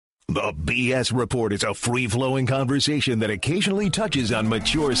The BS Report is a free-flowing conversation that occasionally touches on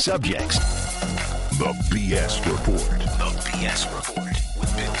mature subjects. The BS Report. The BS Report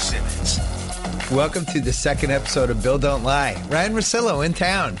with Bill Simmons. Welcome to the second episode of Bill Don't Lie. Ryen Russillo in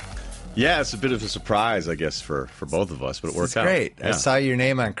town. Yeah, it's a bit of a surprise, I guess, for both of us, but it worked out. Great. Yeah. I saw your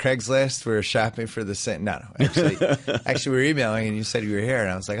name on Craigslist. We were shopping for the same. No. Actually, we were emailing, and you said you were here,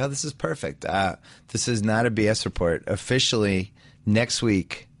 and I was like, oh, this is perfect. This is not a BS Report. Officially, next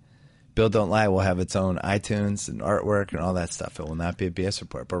week, Bill Don't Lie will have its own iTunes and artwork and all that stuff. It will not be a BS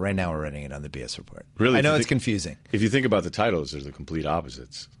Report, but right now we're running it on the BS Report. Really? I know it's confusing. If you think about the titles, there's the complete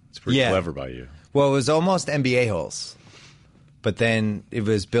opposites. It's pretty clever by you. Well, it was almost NBA holes. But then it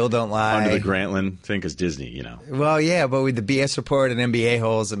was Bill Don't Lie. Under the Grantland thing, because Disney, you know. Well, yeah, but with the BS Report and NBA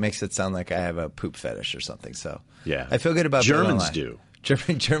holes, it makes it sound like I have a poop fetish or something. So yeah, I feel good about Germans do.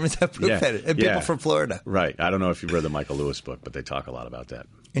 Germans have poop fetish. And people from Florida. Right. I don't know if you've read the Michael Lewis book, but they talk a lot about that.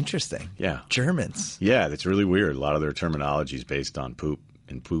 Interesting. Yeah. Germans. Yeah, it's really weird. A lot of their terminology is based on poop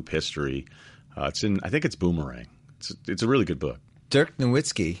and poop history. I think it's Boomerang. It's a really good book. Dirk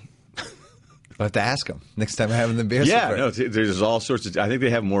Nowitzki. I'll have to ask him next time I have him in the BS Report. No, there's all sorts of. I think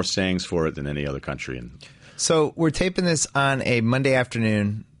they have more sayings for it than any other country. So we're taping this on a Monday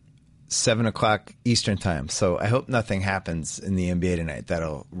afternoon, 7 o'clock Eastern time. So I hope nothing happens in the NBA tonight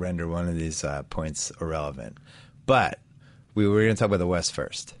that'll render one of these points irrelevant. But we were going to talk about the West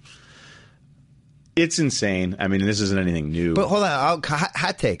first. It's insane. I mean, this isn't anything new. But hold on,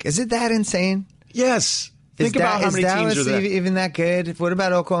 hot take. Is it that insane? Yes. Think about how many teams are there. Even that good? What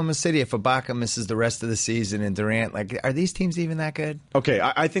about Oklahoma City if Ibaka misses the rest of the season and Durant? Like, are these teams even that good? Okay,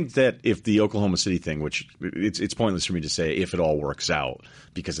 I think that if the Oklahoma City thing, which it's pointless for me to say if it all works out,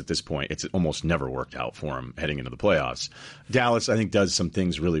 because at this point it's almost never worked out for them heading into the playoffs. Dallas, I think, does some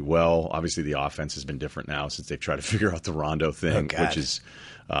things really well. Obviously, the offense has been different now since they've tried to figure out the Rondo thing, which has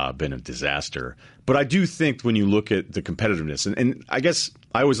been a disaster. But I do think when you look at the competitiveness, and I guess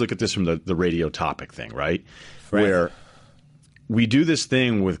I always look at this from the radio topic thing, right? Where we do this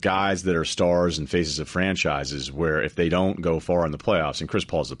thing with guys that are stars and faces of franchises where if they don't go far in the playoffs, and Chris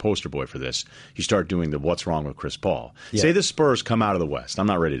Paul's the poster boy for this, you start doing the what's wrong with Chris Paul. Yeah. Say the Spurs come out of the West. I'm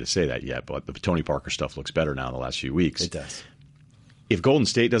not ready to say that yet, but the Tony Parker stuff looks better now in the last few weeks. It does. If Golden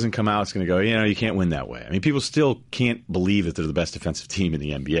State doesn't come out, it's going to go, you can't win that way. I mean, people still can't believe that they're the best defensive team in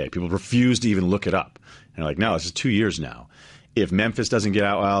the NBA. People refuse to even look it up. And they're like, no, this is 2 years now. If Memphis doesn't get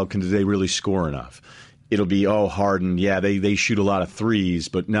out, well, do they really score enough? It'll be, Harden, they shoot a lot of threes,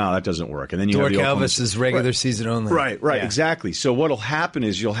 but no, that doesn't work. And then you have the Elvis is regular season only. Right, yeah. Exactly. So what'll happen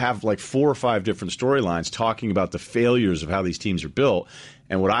is you'll have like 4 or 5 different storylines talking about the failures of how these teams are built.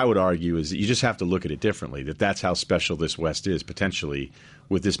 And what I would argue is that you just have to look at it differently, that's how special this West is, potentially,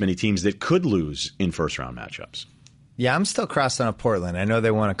 with this many teams that could lose in first-round matchups. Yeah, I'm still crossing on Portland. I know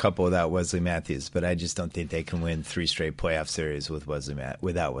they won a couple without Wesley Matthews, but I just don't think they can win 3 straight playoff series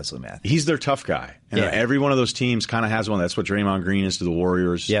without Wesley Matthews. He's their tough guy. And every one of those teams kind of has one. That's what Draymond Green is to the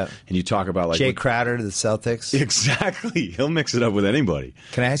Warriors. Yeah. And you talk about Jay Crowder to the Celtics. Exactly. He'll mix it up with anybody.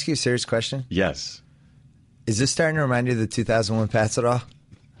 Can I ask you a serious question? Yes. Is this starting to remind you of the 2001 Pats at all?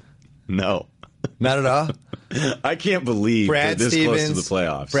 No. Not at all? I can't believe they're this close to the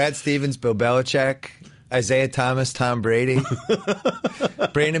playoffs. Brad Stevens, Bill Belichick, Isaiah Thomas, Tom Brady,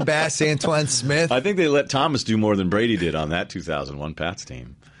 Brandon Bass, Antoine Smith. I think they let Thomas do more than Brady did on that 2001 Pats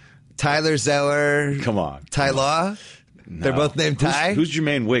team. Tyler Zeller. Come on. Ty Law. No. They're both named Ty. Who's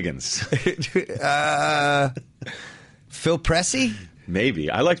Jermaine Wiggins? Phil Pressey? Maybe.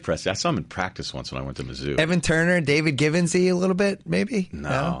 I liked Pressey. I saw him in practice once when I went to Mizzou. Evan Turner, David Givensy a little bit, maybe?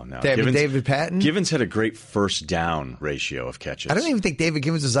 No. David Patton? Givens had a great first down ratio of catches. I don't even think David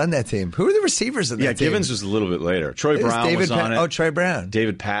Givens was on that team. Who were the receivers in that team? Yeah, Givens was a little bit later. Troy Brown was on it. Oh, Troy Brown.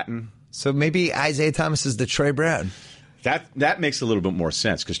 David Patton. So maybe Isaiah Thomas is the Troy Brown. That makes a little bit more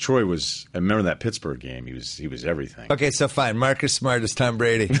sense because Troy was. I remember that Pittsburgh game. He was everything. Okay, so fine. Marcus Smart is Tom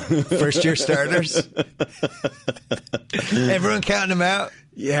Brady. First year starters. Everyone counting him out.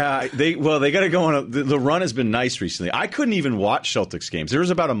 Yeah, they got to go on. The run has been nice recently. I couldn't even watch Celtics games. There was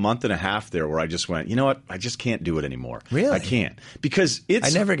about a month and a half there where I just went, you know what? I just can't do it anymore. Really? I can't because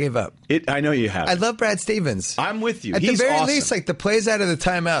it's. I never gave up. I know you have. I love Brad Stevens. I'm with you. At He's the very awesome. least, like the plays out of the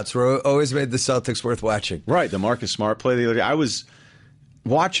timeouts were always made the Celtics worth watching. Right, the Marcus Smart play the other day.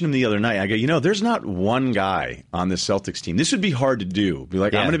 watching him the other night, I go, there's not one guy on this Celtics team. This would be hard to do. Be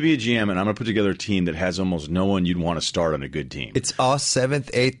like, I'm going to be a GM, and I'm going to put together a team that has almost no one you'd want to start on a good team. It's all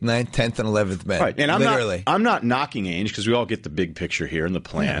 7th, 8th, 9th, 10th, and 11th men. Right, and literally. I'm not knocking Ainge because we all get the big picture here and the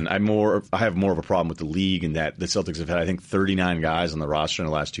plan. Yeah. I have more of a problem with the league in that the Celtics have had, I think, 39 guys on the roster in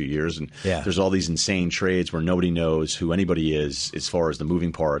the last 2 years, and there's all these insane trades where nobody knows who anybody is as far as the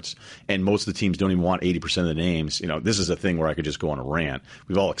moving parts, and most of the teams don't even want 80% of the names. This is a thing where I could just go on a rant.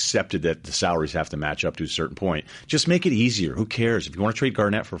 We've all accepted that the salaries have to match up to a certain point. Just make it easier. Who cares? If you want to trade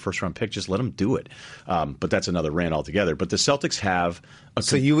Garnett for a first-round pick, just let them do it. But that's another rant altogether. But the Celtics have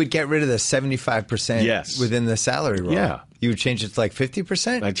so you would get rid of the 75% within the salary roll? Yeah. You would change it to like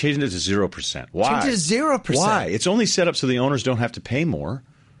 50%? I'd change it to 0%. Why? Change it to 0%? Why? It's only set up so the owners don't have to pay more.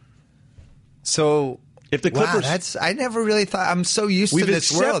 So... If the Clippers, I never really thought. I'm so used to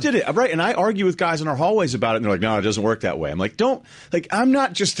this world. We've accepted it, right? And I argue with guys in our hallways about it, and they're like, "No, it doesn't work that way." I'm like, I'm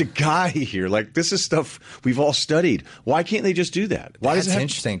not just a guy here. Like, this is stuff we've all studied. Why can't they just do that? Why That's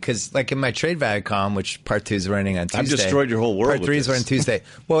interesting because, like, in my trade value column, which part 2 is running on Tuesday, I've destroyed your whole world. Part 3 is running Tuesday.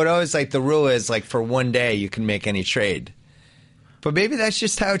 Well, it always the rule is for one day you can make any trade, but maybe that's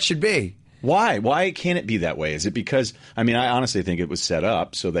just how it should be. Why? Why can't it be that way? Is it because I honestly think it was set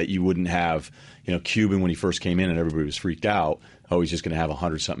up so that you wouldn't have. Cuban when he first came in and everybody was freaked out. Oh, he's just going to have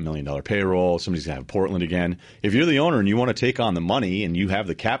 $100-something million payroll. Somebody's going to have Portland again. If you're the owner and you want to take on the money and you have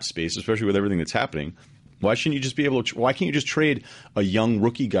the cap space, especially with everything that's happening, why shouldn't you just be able to? Why can't you just trade a young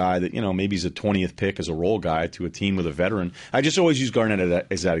rookie guy that maybe he's a 20th pick as a role guy to a team with a veteran? I just always use Garnett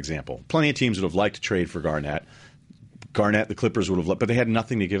as that example. Plenty of teams would have liked to trade for Garnett. The Clippers would have loved, but they had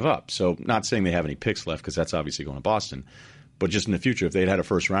nothing to give up. So, not saying they have any picks left because that's obviously going to Boston. But just in the future, if they'd had a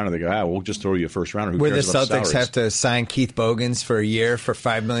first rounder, they go, we'll just throw you a first rounder. Where the Celtics have to sign Keith Bogans for a year for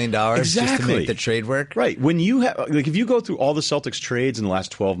 $5 million just to make the trade work? Right. When you have, if you go through all the Celtics trades in the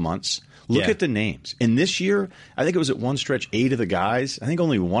last 12 months, look at the names. And this year, I think it was at one stretch 8 of the guys. I think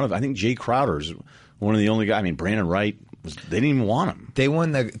only I think Jay Crowder's one of the only guys. Brandon Wright, they didn't even want him. They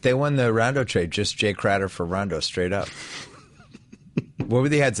won the Rondo trade, just Jay Crowder for Rondo straight up. What were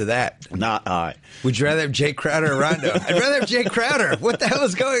the odds of that? Not I. Would you rather have Jay Crowder or Rondo? I'd rather have Jay Crowder. What the hell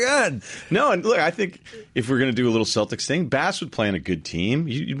is going on? No, and look, I think if we're going to do a little Celtics thing, Bass would play on a good team.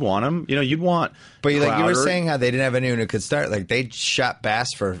 You'd want him. You'd want. But you were saying how they didn't have anyone who could start. They shot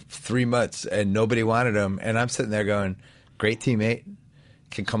Bass for 3 months and nobody wanted him. And I'm sitting there going, great teammate.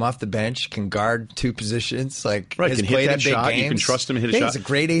 Can come off the bench, can guard 2 positions, has can hit played that in big shot. games. You can trust him to hit a shot. He's a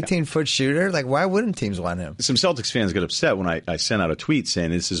great 18-foot shooter. Why wouldn't teams want him? Some Celtics fans get upset when I sent out a tweet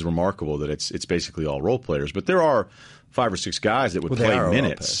saying this is remarkable that it's basically all role players, but there are 5 or 6 guys that would play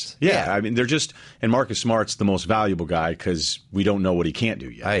minutes. Yeah, they're just and Marcus Smart's the most valuable guy because we don't know what he can't do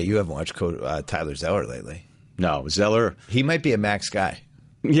yet. You haven't watched Tyler Zeller lately. No, Zeller. He might be a max guy.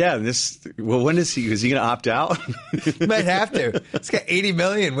 Yeah, when is he going to opt out? He might have to. He's got $80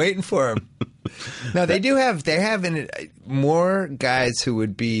 million waiting for him. No, they have more guys who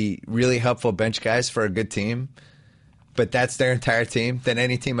would be really helpful bench guys for a good team, but that's their entire team than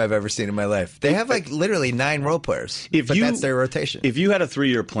any team I've ever seen in my life. They have literally 9 role players, that's their rotation. If you had a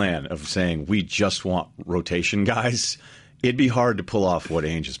 3-year plan of saying we just want rotation guys, it'd be hard to pull off what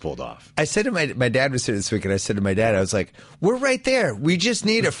Ainge has pulled off. I said to my dad was here this week, and I said to my dad, I was like, we're right there. We just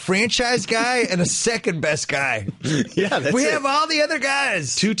need a franchise guy and a second best guy. Yeah, we have all the other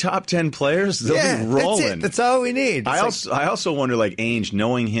guys. 2 top 10 players, they'll be rolling. That's it. That's all we need. I also wonder, Ainge,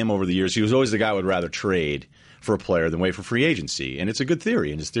 knowing him over the years, he was always the guy who would rather trade for a player than wait for free agency. And it's a good theory.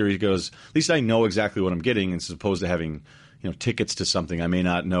 And his theory goes, at least I know exactly what I'm getting as opposed to having tickets to something I may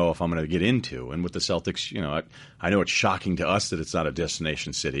not know if I'm going to get into. And with the Celtics, I know it's shocking to us that it's not a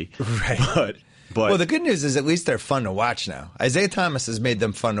destination city. Right. But the good news is at least they're fun to watch now. Isaiah Thomas has made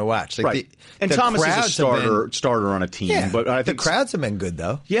them fun to watch. Right. And Thomas is a starter on a team. Yeah, but I think the crowds have been good,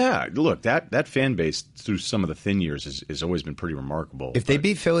 though. Yeah. Look, that fan base through some of the thin years has always been pretty remarkable. If they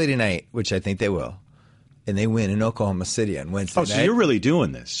beat Philly tonight, which I think they will, and they win in Oklahoma City on Wednesday night. So you're really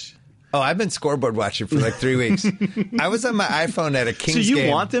doing this. Oh, I've been scoreboard watching for 3 weeks. I was on my iPhone at a Kings game. So you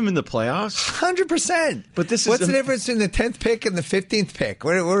want them in the playoffs? 100%. But what's the difference between the 10th pick and the 15th pick?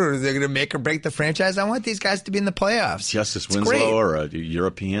 What are they going to make or break the franchise? I want these guys to be in the playoffs. Justice Winslow or a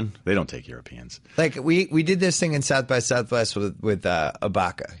European? They don't take Europeans. We did this thing in South by Southwest with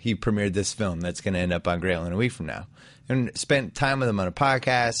Ibaka. He premiered this film that's going to end up on Graylin a week from now. And spent time with him on a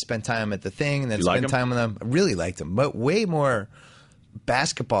podcast, spent time at the thing, and then spent time with him. I really liked him, but way more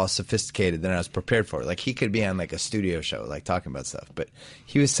basketball sophisticated than I was prepared for. He could be on a studio show, talking about stuff. But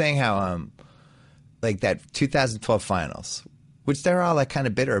he was saying how that 2012 finals, which they're all kind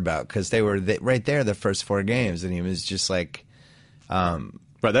of bitter about because they were right there the first 4 games, and he was just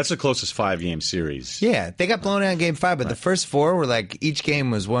Right, that's the closest 5-game series. Yeah, they got blown out in Game 5, but the first 4 were like each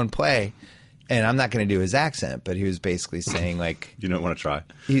game was one play. And I'm not going to do his accent, but he was basically saying like, You don't want to try?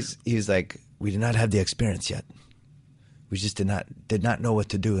 He's like, we did not have the experience yet. We just did not know what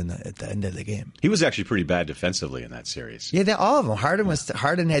to do at the end of the game. He was actually pretty bad defensively in that series. Yeah, all of them.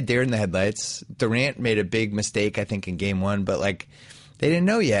 Harden had deer in the headlights. Durant made a big mistake, I think, in Game 1, but like they didn't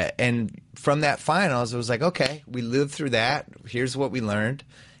know yet. And from that finals, it was like, okay, we lived through that. Here's what we learned.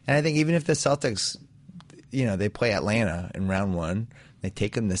 And I think even if the Celtics, they play Atlanta in round 1, they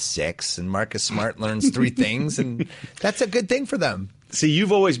take them to 6, and Marcus Smart learns 3 things, and that's a good thing for them. See,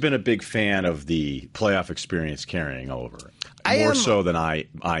 you've always been a big fan of the playoff experience carrying over. More so than I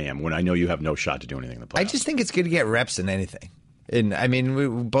am, when I know you have no shot to do anything in the playoffs. I just think it's good to get reps in anything. And I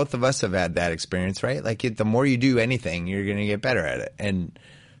mean, both of us have had that experience, right? Like, the more you do anything, you're going to get better at it. And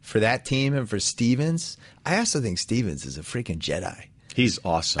for that team and for Stevens, I also think Stevens is a freaking Jedi. He's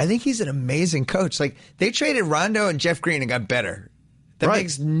awesome. I think he's an amazing coach. Like, they traded Rondo and Jeff Green and got better. That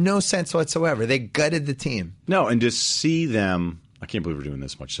makes no sense whatsoever. They gutted the team. No, and to see them, I can't believe we're doing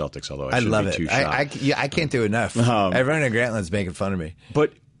this much Celtics, although I love be it. too shocked. I can't do enough. Everyone in Grantland's making fun of me.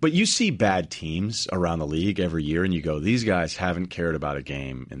 But you see bad teams around the league every year, and you go, these guys haven't cared about a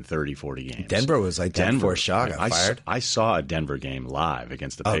game in 30, 40 games. Denver was like that before Shaw got fired. I saw a Denver game live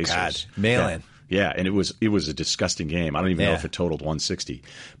against the Pacers. Oh, God. Mail-in. Yeah, and it was a disgusting game. I don't even know if it totaled 160.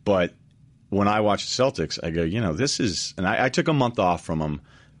 But when I watch the Celtics, I go, this is – and I took a month off from them.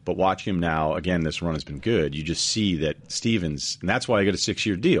 But watching him now, again, this run has been good. You just see that Stevens, and that's why I get a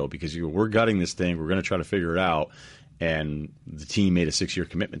 6-year deal, because we're gutting this thing. We're going to try to figure it out. And the team made a 6-year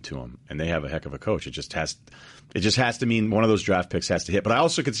commitment to him, and they have a heck of a coach. It just has to mean one of those draft picks has to hit. But I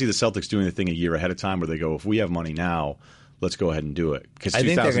also could see the Celtics doing the thing a year ahead of time where they go, if we have money now, let's go ahead and do it. Because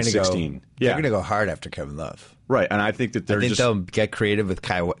 2016, they're going to go hard after Kevin Love. Right, and I think that they'll get creative with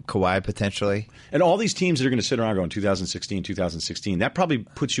Kawhi potentially. And all these teams that are going to sit around going 2016, that probably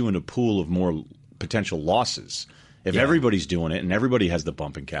puts you in a pool of more potential losses. If everybody's doing it and everybody has the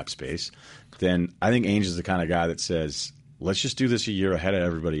bump in cap space, then I think Ainge is the kind of guy that says, let's just do this a year ahead of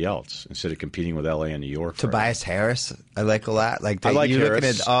everybody else instead of competing with LA and New York. Tobias Harris, I like a lot. I like you're Harris.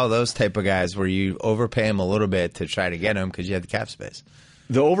 Looking at all those type of guys where you overpay them a little bit to try to get them because you have the cap space.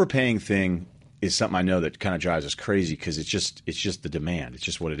 The overpaying thing is something I know that kind of drives us crazy because it's just the demand. It's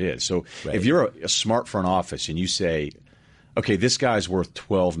just what it is. So if you're a smart front office and you say, okay, this guy's worth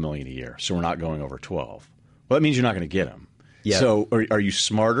 $12 million a year, so we're not going over 12. Well, that means you're not going to get him. Yeah. So are you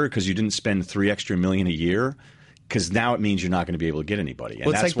smarter because you didn't spend $3 extra million a year? Because now it means you're not going to be able to get anybody,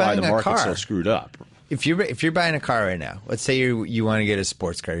 and that's why the market's so screwed up. If you're buying a car right now, let's say you want to get a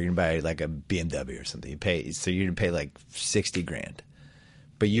sports car, you're going to buy like a BMW or something. You're going to pay like $60,000.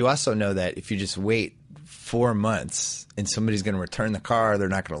 But you also know that if you just wait 4 months and somebody's going to return the car, they're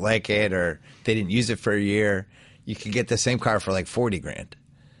not going to like it, or they didn't use it for a year, you could get the same car for like $40,000.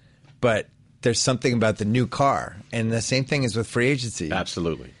 But there's something about the new car, and the same thing is with free agency.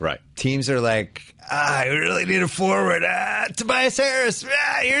 Absolutely, right. Teams are like, I really need a forward. Tobias Harris,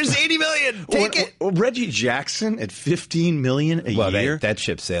 here's $80 million. Take it. Reggie Jackson at $15 million a year. That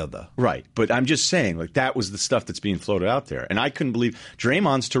ship sailed though. Right, but I'm just saying, like that was the stuff that's being floated out there, and I couldn't believe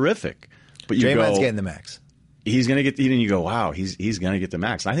Draymond's terrific, but Draymond's getting the max. He's going to get, and you go, wow, he's going to get the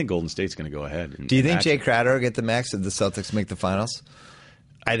max. And I think Golden State's going to go ahead. Do you think Jay Crowder will get the max if the Celtics make the finals?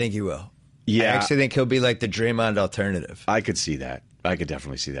 I think he will. Yeah, I actually think he'll be like the Draymond alternative. I could see that. I could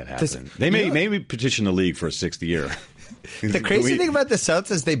definitely see that happen. They may petition the league for a 6th year. The crazy thing about the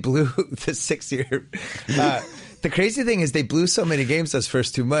Celtics is they blew the 6th year. The crazy thing is they blew so many games those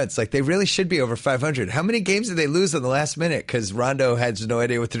first 2 months. Like, they really should be over 500. How many games did they lose in the last minute? Because Rondo has no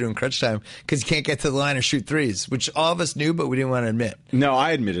idea what to do in crunch time because he can't get to the line or shoot threes, which all of us knew, but we didn't want to admit. No,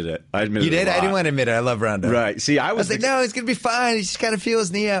 I admitted it. You did? I didn't want to admit it. I love Rondo. Right. See, I was like, no, he's going to be fine. He's just got to feel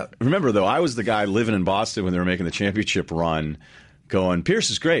his knee out. Remember, though, I was the guy living in Boston when they were making the championship run going, Pierce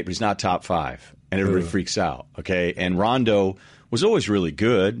is great, but he's not top 5. And everybody freaks out, okay? And Rondo was always really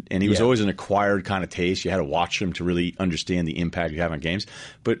good, and he was always an acquired kind of taste. You had to watch him to really understand the impact you have on games.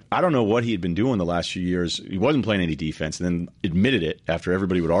 But I don't know what he had been doing the last few years. He wasn't playing any defense, and then admitted it after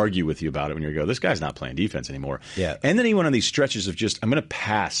everybody would argue with you about it when you go, this guy's not playing defense anymore. Yeah. And then he went on these stretches of just, I'm going to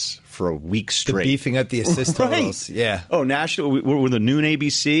pass for a week straight. Beefing up the assist totals. Yeah. Oh, national, we're the noon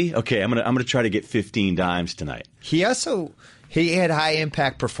ABC? Okay, I'm going to try to get 15 dimes tonight. He had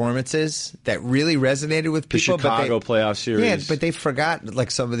high-impact performances that really resonated with people. The Chicago playoff series. Yeah, but they forgot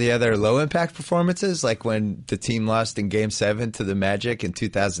like some of the other low-impact performances, like when the team lost in Game 7 to the Magic in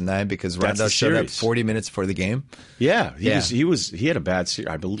 2009 because Rondo showed up 40 minutes before the game. Yeah, he had a bad series.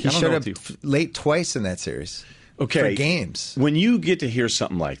 I believe he showed up late twice in that series. for games. When you get to hear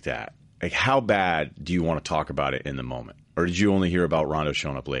something like that, like how bad do you want to talk about it in the moment? Or did you only hear about Rondo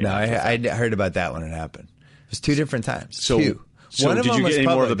showing up late? No, I heard about that when it happened. It was 2 different times. So, two. So one of did them you was get any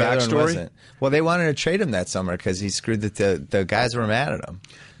public, more of the the other one backstory? wasn't. Well, they wanted to trade him that summer because he screwed the guys were mad at him.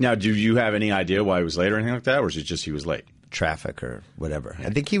 Now, do you have any idea why he was late or anything like that, or is it just he was late? Traffic or whatever. I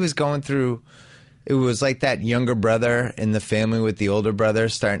think he was going through. It was like that younger brother in the family with the older brother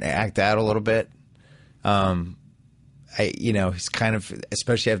starting to act out a little bit. He's kind of,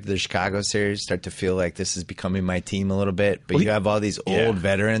 especially after the Chicago series, start to feel like this is becoming my team a little bit. But you have all these old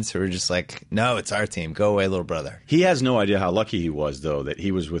veterans who are just like, no, it's our team. Go away, little brother. He has no idea how lucky he was, though, that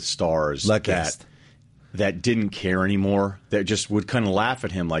he was with stars that didn't care anymore, that just would kind of laugh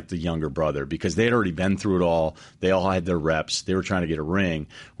at him like the younger brother because they had already been through it all. They all had their reps. They were trying to get a ring.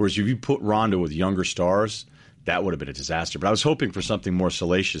 Whereas if you put Rondo with younger stars, that would have been a disaster. But I was hoping for something more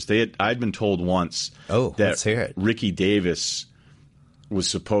salacious. I'd been told once that let's hear it. Ricky Davis was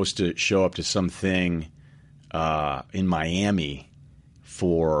supposed to show up to something in Miami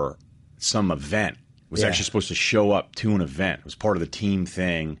for some event. Was actually supposed to show up to an event. It was part of the team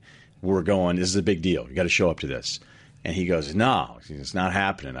thing. We're going, this is a big deal. You got to show up to this. And he goes, no, it's not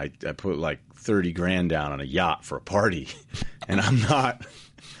happening. I put like $30,000 down on a yacht for a party, and I'm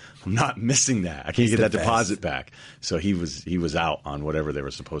not missing that. I can't get that deposit back. So he was out on whatever they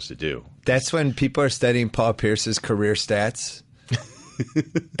were supposed to do. That's when people are studying Paul Pierce's career stats.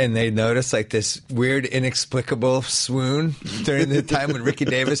 And they notice like this weird, inexplicable swoon during the time when Ricky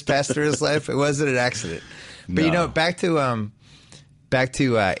Davis passed through his life. It wasn't an accident. But back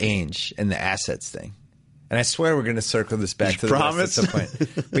to Ainge and the assets thing. And I swear we're going to circle this back to the West at some point.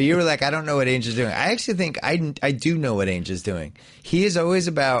 But you were like, I don't know what Ainge is doing. I actually think I do know what Ainge is doing. He is always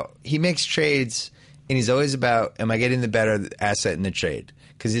about – he makes trades, and he's always about, am I getting the better asset in the trade?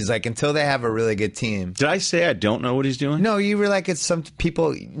 Because he's like, until they have a really good team. Did I say I don't know what he's doing? No, you were like, it's some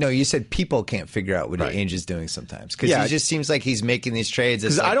people. No, you said people can't figure out what Ainge is doing sometimes. Because he just seems like he's making these trades.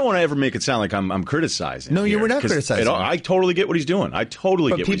 Because I don't want to ever make it sound like I'm criticizing. No, you were not criticizing. I totally get what he's doing. I totally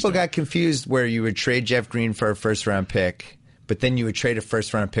get what he's doing. But people got confused where you would trade Jeff Green for a first-round pick, but then you would trade a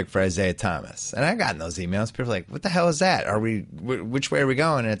first-round pick for Isaiah Thomas. And I got in those emails. People are like, what the hell is that? Which way are we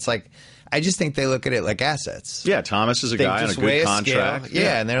going? And it's like, I just think they look at it like assets. Yeah, Thomas is a guy on a good contract.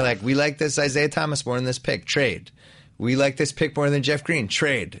 Yeah, and they're like, we like this Isaiah Thomas more than this pick. Trade. We like this pick more than Jeff Green.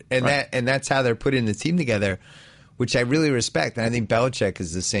 Trade. And that's how they're putting the team together, which I really respect. And I think Belichick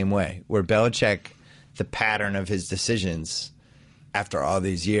is the same way, where Belichick, the pattern of his decisions after all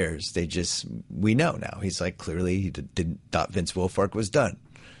these years, we know now. He's like, clearly he thought Vince Wilfork was done.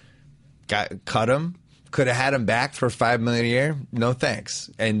 Cut him. Could have had him back for $5 million a year. No thanks.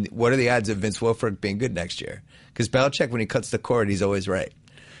 And what are the odds of Vince Wilfork being good next year? Because Belichick, when he cuts the cord, he's always right.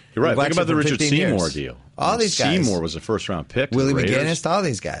 You're right. Think about the Richard Seymour deal. All these guys. Seymour was a first-round pick. Willie McGinnis, all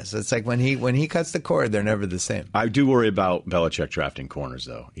these guys. It's like when he cuts the cord, they're never the same. I do worry about Belichick drafting corners,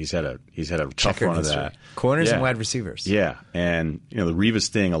 though. He's had a tough run of that. Corners and wide receivers. Yeah, and the Revis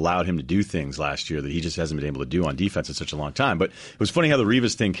thing allowed him to do things last year that he just hasn't been able to do on defense in such a long time. But it was funny how the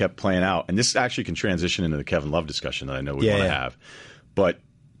Revis thing kept playing out, and this actually can transition into the Kevin Love discussion that I know we want to have. But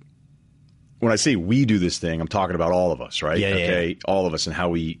when I say we do this thing, I'm talking about all of us, right? Yeah. All of us, and how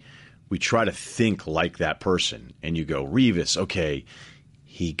we try to think like that person. And you go, Revis, okay,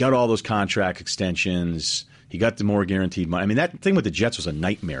 he got all those contract extensions. He got the more guaranteed money. I mean, that thing with the Jets was a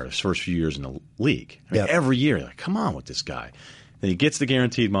nightmare his first few years in the league. Every year, you're like, come on with this guy. Then he gets the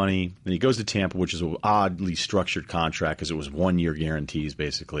guaranteed money. Then he goes to Tampa, which is an oddly structured contract because it was 1 year guarantees,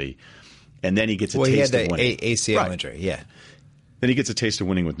 basically. And then he gets a taste of winning. He had the ACL injury, yeah. Then he gets a taste of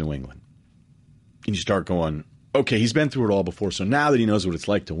winning with New England. And you start going, okay, he's been through it all before, so now that he knows what it's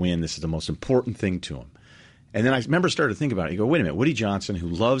like to win, this is the most important thing to him. And then I remember started to think about it. You go, wait a minute, Woody Johnson, who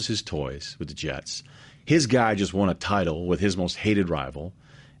loves his toys with the Jets, his guy just won a title with his most hated rival,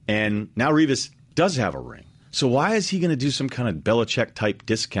 and now Revis does have a ring. So why is he going to do some kind of Belichick-type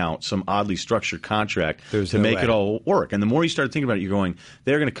discount, some oddly structured contract to make it all work? And the more you start thinking about it, you're going,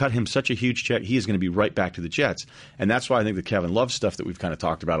 they're going to cut him such a huge check, he is going to be right back to the Jets. And that's why I think the Kevin Love stuff that we've kind of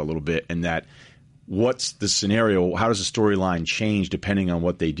talked about a little bit, and that what's the scenario? How does the storyline change depending on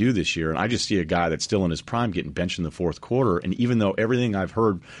what they do this year? And I just see a guy that's still in his prime getting benched in the fourth quarter. And even though everything I've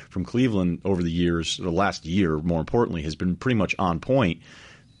heard from Cleveland over the years, the last year more importantly, has been pretty much on point,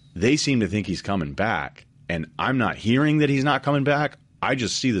 they seem to think he's coming back. And I'm not hearing that he's not coming back. I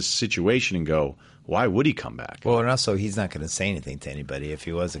just see the situation and go, why would he come back? Well, and also he's not going to say anything to anybody if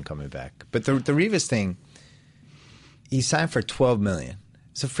he wasn't coming back. But the Revis thing, he signed for $12 million.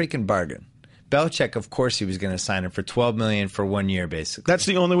 It's a freaking bargain. Belichick, of course, he was going to sign him for $12 million for 1 year, basically. That's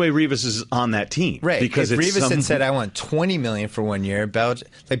the only way Revis is on that team, right? Because if Revis had said, "I want $20 million for 1 year,"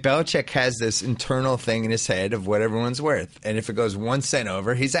 Belichick has this internal thing in his head of what everyone's worth, and if it goes 1 cent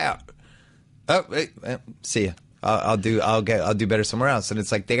over, he's out. Oh, wait, see ya. I'll do better somewhere else. And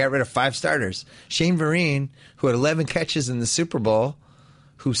it's like they got rid of 5 starters. Shane Vereen, who had 11 catches in the Super Bowl,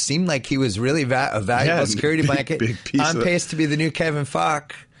 who seemed like he was really a valuable security blanket, big on pace to be the new Kevin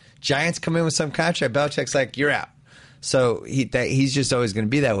Falk. Giants come in with some contract. Belichick's like, you're out. So he's just always going to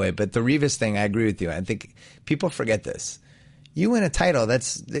be that way. But the Revis thing, I agree with you. I think people forget this. You win a title,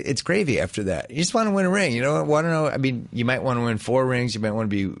 it's gravy after that. You just want to win a ring. You don't want to know. I mean, you might want to win 4 rings. You might want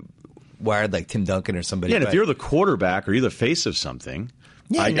to be wired like Tim Duncan or somebody. Yeah, and if you're the quarterback or you're the face of something,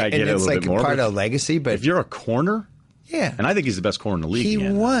 I get it a little bit more. It's like part of legacy. But if you're a corner, yeah, and I think he's the best corner in the league. He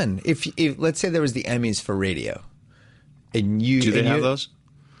won. If let's say there was the Emmys for radio, and do they have those?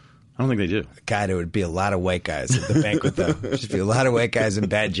 I don't think they do. God, it would be a lot of white guys at the banquet, though. Just be a lot of white guys in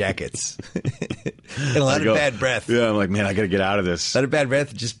bad jackets. And a lot of bad breath. Yeah, I'm like, man, I got to get out of this. A lot of bad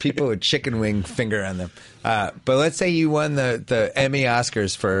breath, just people with chicken wing finger on them. But let's say you won the Emmy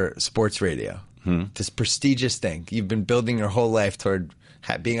Oscars for sports radio. This prestigious thing. You've been building your whole life toward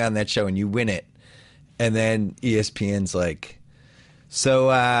being on that show, and you win it. And then ESPN's like,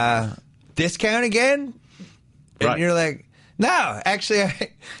 so discount again? And right. You're like, no, actually,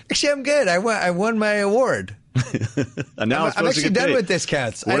 I'm good. I won my award. And now I'm actually done with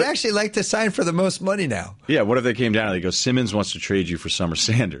discounts. I'd actually like to sign for the most money now. Yeah, what if they came down and they go, Simmons wants to trade you for Summer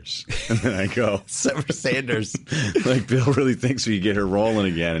Sanders? And then I go, Summer Sanders. Like, Bill really thinks we get her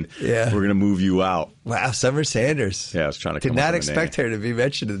rolling again, and we're going to move you out. Wow, Summer Sanders. Yeah, I was trying to did not expect her to be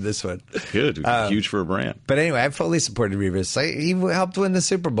mentioned in this one. Good. Huge for a brand. But anyway, I fully supported Revis. He helped win the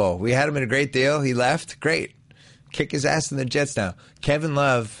Super Bowl. We had him in a great deal. He left. Great. Kick his ass in the Jets now. Kevin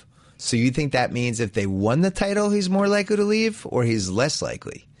Love. So you think that means if they won the title, he's more likely to leave, or he's less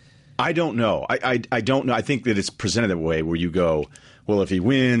likely? I don't know. I don't know. I think that it's presented that way where you go, well, if he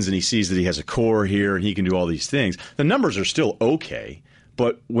wins and he sees that he has a core here and he can do all these things, the numbers are still okay.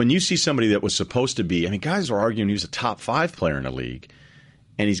 But when you see somebody that was supposed to be, I mean, guys are arguing he was a top 5 player in the league,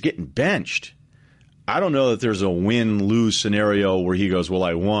 and he's getting benched. I don't know that there's a win-lose scenario where he goes, well,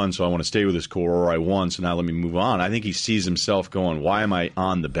 I won, so I want to stay with this core, or I won, so now let me move on. I think he sees himself going, why am I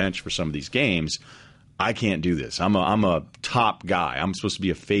on the bench for some of these games? I can't do this. I'm a top guy. I'm supposed to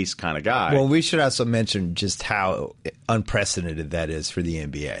be a face kind of guy. Well, we should also mention just how unprecedented that is for the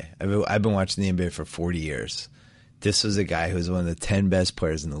NBA. I mean, I've been watching the NBA for 40 years. This was a guy who was one of the 10 best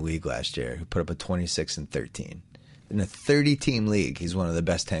players in the league last year, who put up a 26-13. In a 30-team league, he's one of the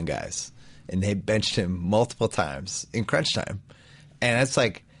best 10 guys. And they benched him multiple times in crunch time. And it's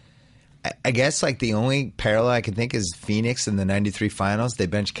like, I guess like the only parallel I can think is Phoenix in the 93 finals. They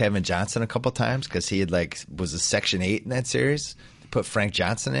benched Kevin Johnson a couple times because he had was a Section 8 in that series. They put Frank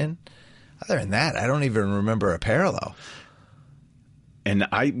Johnson in. Other than that, I don't even remember a parallel. And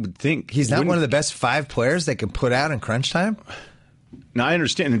I would think he's not one of the best 5 players they can put out in crunch time. Now, I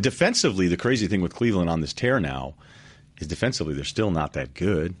understand. And defensively, the crazy thing with Cleveland on this tear now is defensively they're still not that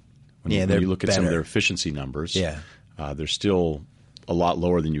good. When you look at some of their efficiency numbers, they're still a lot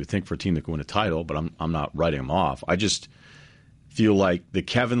lower than you would think for a team that could win a title, but I'm not writing them off. I just feel like the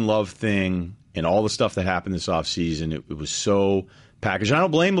Kevin Love thing and all the stuff that happened this offseason, it was so packaged. I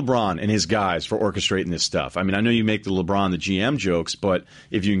don't blame LeBron and his guys for orchestrating this stuff. I mean, I know you make the LeBron, the GM jokes, but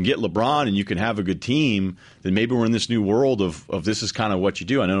if you can get LeBron and you can have a good team, then maybe we're in this new world of this is kind of what you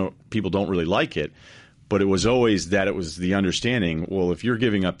do. I know people don't really like it. But it was always that it was the understanding, well, if you're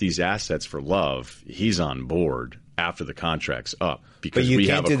giving up these assets for Love, he's on board after the contract's up because we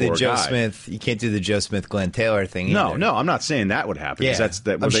have a core guy. You can't do the Joe Smith, Glenn Taylor thing either. No, I'm not saying that would happen. Yeah.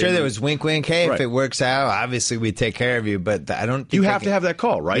 I'm sure there was wink, wink. Hey, right. If it works out, obviously we take care of you. But I don't think you have to have that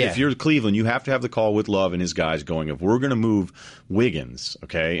call, right? Yeah. If you're Cleveland, you have to have the call with Love and his guys going, if we're going to move Wiggins,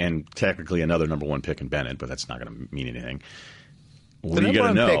 okay, and technically another number 1 pick in Bennett, but that's not going to mean anything. Well, you got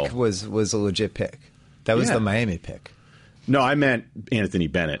to know. The number 1 pick was a legit pick. That was the Miami pick. No, I meant Anthony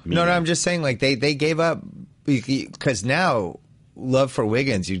Bennett. No, I'm just saying like they gave up because now Love for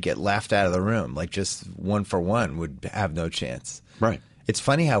Wiggins, you'd get laughed out of the room. Like just 1 for 1 would have no chance. Right. It's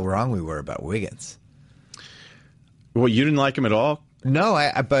funny how wrong we were about Wiggins. Well, you didn't like him at all?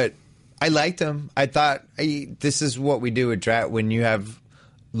 No, but I liked him. I thought this is what we do at draft when you have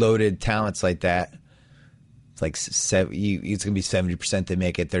loaded talents like that. Like it's going to be 70% they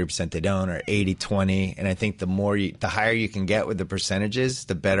make it, 30% they don't, or 80-20. And I think the higher you can get with the percentages,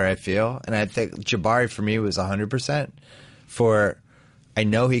 the better I feel. And I think Jabari for me was 100%. I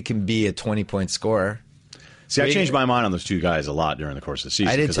know he can be a 20-point scorer. See, I changed my mind on those two guys a lot during the course of the season.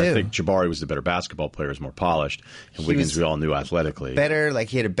 I did, because too. I think Jabari was the better basketball player, was more polished, and Wiggins we all knew athletically. Better, like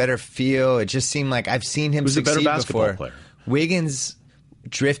he had a better feel. It just seemed like I've seen him succeed the better basketball before. player. Wiggins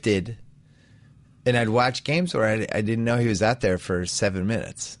drifted, and I'd watch games where I didn't know he was out there for 7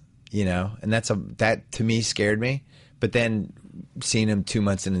 minutes, and that to me scared me. But then seeing him 2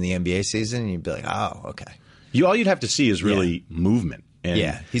 months into the NBA season, you'd be like, oh, okay. All you'd have to see is really movement.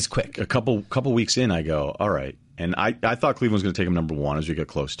 And he's quick. A couple weeks in, I go, all right. And I thought Cleveland was going to take him number one as we get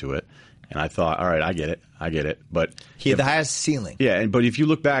close to it. And I thought, all right, I get it. But he had the highest ceiling. Yeah, but if you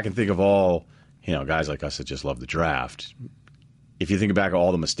look back and think of all, guys like us that just love the draft, if you think back of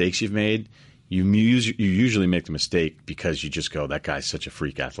all the mistakes you've made, you usually make the mistake because you just go, that guy's such a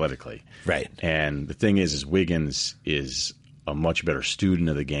freak athletically. Right. And the thing is Wiggins is a much better student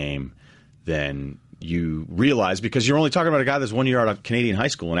of the game than you realize, because you're only talking about a guy that's 1 year out of Canadian high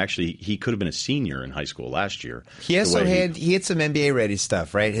school, and actually he could have been a senior in high school last year. He also had some NBA ready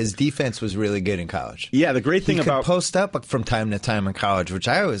stuff, right? His defense was really good in college. Yeah, the great thing he about could post up from time to time in college, which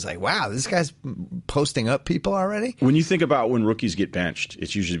I was like, wow, this guy's posting up people already. When you think about when rookies get benched,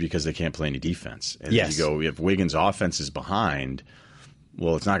 it's usually because they can't play any defense. And yes. You go, if Wiggins' offense is behind,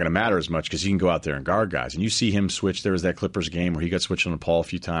 well, it's not going to matter as much because he can go out there and guard guys. And you see him switch. There was that Clippers game where he got switched on Paul a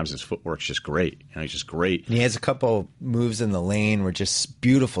few times. His footwork's just great. He's just great. And he has a couple moves in the lane were just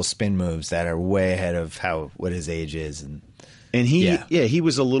beautiful spin moves that are way ahead of what his age is. And he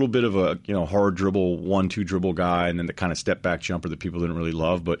was a little bit of a hard dribble, 1-2 dribble guy, and then the kind of step back jumper that people didn't really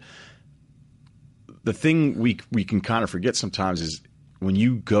love. But the thing we can kind of forget sometimes is when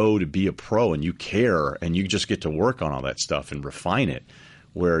you go to be a pro and you care and you just get to work on all that stuff and refine it,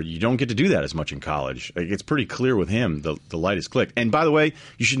 where you don't get to do that as much in college. It's pretty clear with him, the light is clicked. And by the way,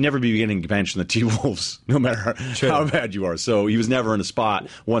 you should never be getting benched in the T-Wolves, no matter how bad you are. So he was never in a spot,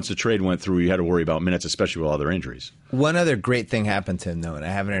 once the trade went through, you had to worry about minutes, especially with other injuries. One other great thing happened to him, though, and I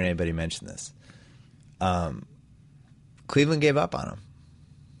haven't heard anybody mention this. Cleveland gave up on him.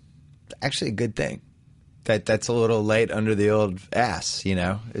 Actually a good thing. That's a little light under the old ass,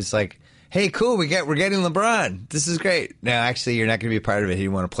 It's like, hey, cool, we're getting LeBron. This is great. No, actually, you're not going to be a part of it. He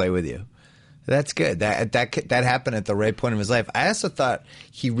didn't want to play with you. That's good. That happened at the right point of his life. I also thought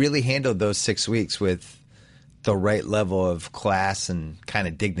he really handled those 6 weeks with the right level of class and kind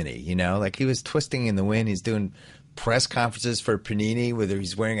of dignity, Like he was twisting in the wind. He's doing press conferences for Panini, whether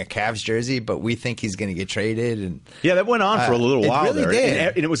he's wearing a Cavs jersey, but we think he's going to get traded. And that went on for a little while. It really there.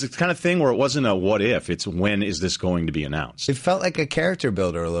 did. And it was the kind of thing where it wasn't a what if, it's when is this going to be announced. It felt like a character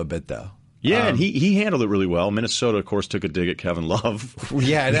builder a little bit, though. Yeah, and he handled it really well. Minnesota, of course, took a dig at Kevin Love.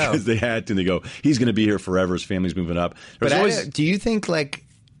 Yeah, I know. Because they had to. They go, he's going to be here forever. His family's moving up. Do you think,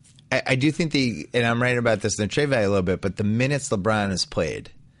 I do think and I'm writing about this in the trade value a little bit, but the minutes LeBron has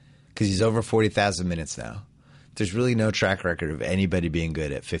played, because he's over 40,000 minutes now, there's really no track record of anybody being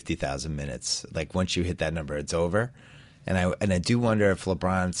good at 50,000 minutes. Like, once you hit that number, it's over. And I do wonder if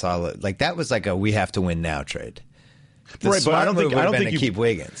LeBron saw that was like a we have to win now trade. Right, but I don't think you keep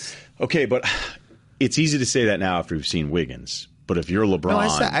Wiggins. Okay, but it's easy to say that now after we've seen Wiggins. But if you're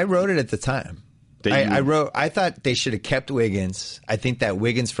LeBron, no, I wrote it at the time. I thought they should have kept Wiggins. I think that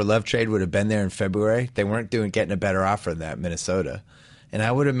Wiggins for Love trade would have been there in February. They weren't getting a better offer than that in Minnesota, and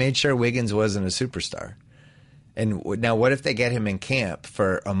I would have made sure Wiggins wasn't a superstar. And now, what if they get him in camp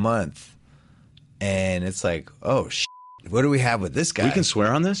for a month, and it's like, oh shit, what do we have with this guy? We can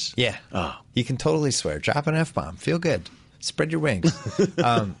swear on this? Yeah. Oh. You can totally swear. Drop an F-bomb. Feel good. Spread your wings.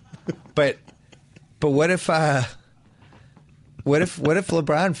 But what if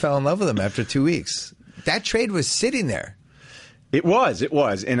LeBron fell in love with him after 2 weeks? That trade was sitting there. It was.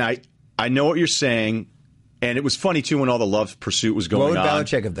 And I know what you're saying. And it was funny, too, when all the Love pursuit was going on. What would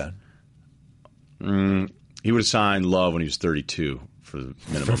Belichick have done? He would have signed Love when he was 32 for the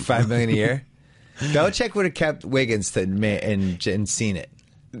minimum. For $5 million a year? Belichick would have kept Wiggins and seen it.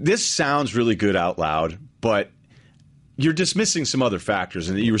 This sounds really good out loud, but you're dismissing some other factors,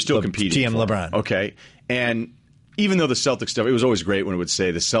 and you were still competing. GM LeBron. Okay. And even though the Celtics stuff, it was always great when it would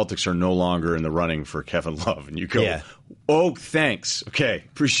say the Celtics are no longer in the running for Kevin Love. And you go, oh, thanks. Okay.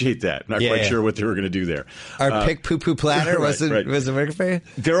 Appreciate that. Not quite sure what they were going to do there. Our pick poo-poo platter was it working for you?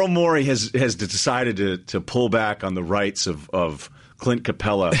 Daryl Morey has decided to pull back on the rights of Clint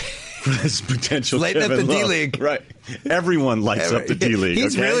Capella for this potential lighten Kevin up the Love. D-League. Right. Everyone lights up the D-League.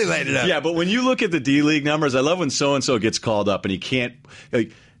 He's really lighting it up. Yeah, but when you look at the D-League numbers, I love when so-and-so gets called up and he can't.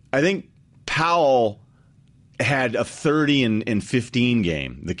 I think Powell had a 30 and 15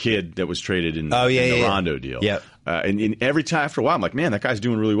 game, the kid that was traded in the Rondo deal. Yep. And every time after a while, I'm like, man, that guy's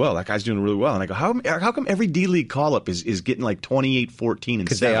doing really well. That guy's doing really well. And I go, how come every D-League call-up is getting like 28, 14, and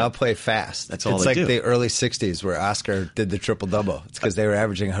 7? Because they all play fast. That's all it's they like do. the early 60s where Oscar did the triple-double. It's because they were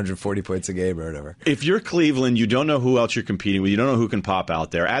averaging 140 points a game or whatever. If you're Cleveland, you don't know who else you're competing with. You don't know who can pop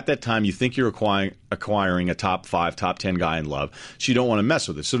out there. At that time, you think you're acquiring a top 5, top 10 guy in Love, so you don't want to mess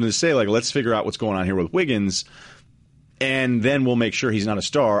with it. So to say, like, let's figure out what's going on here with Wiggins, and then we'll make sure he's not a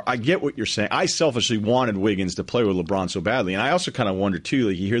star. I get what you're saying. I selfishly wanted Wiggins to play with LeBron so badly. And I also kind of wonder, too,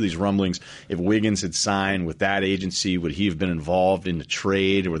 like you hear these rumblings, if Wiggins had signed with that agency, would he have been involved in the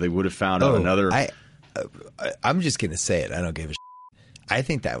trade, or they would have found out another? I'm just going to say it. I don't give a shit. I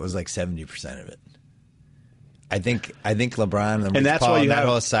think that was like 70% of it. I think LeBron and that's Paul why you have that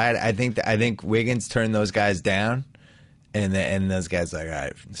whole side. I think Wiggins turned those guys down, and those guys are like, all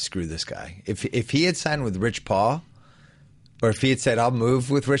right, screw this guy. If he had signed with Rich Paul, or if he had said, I'll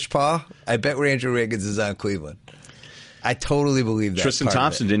move with Rich Paul, I bet Andrew Wiggins is on Cleveland. I totally believe that. Tristan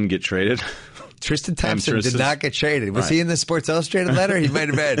Thompson didn't get traded. Tristan Thompson did not get traded. Was he in the Sports Illustrated letter? He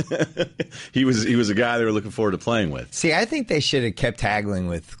might have been. He was a guy they were looking forward to playing with. See, I think they should have kept haggling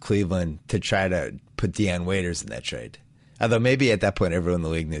with Cleveland to try to put Deion Waiters in that trade. Although maybe at that point everyone in the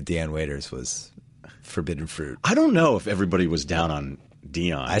league knew Deion Waiters was forbidden fruit. I don't know if everybody was down on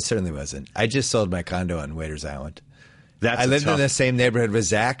Deion. I certainly wasn't. I just sold my condo on Waiters Island. I lived in the same neighborhood with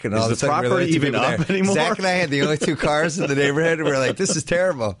Zach, and all of a sudden we were even up anymore? Zach and I had the only 2 cars in the neighborhood, and we were like, "This is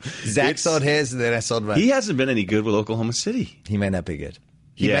terrible." Zach sold his, and then I sold mine. He hasn't been any good with Oklahoma City. He might not be good.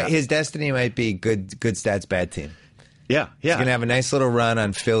 His destiny might be good stats, bad team. Yeah. He's gonna have a nice little run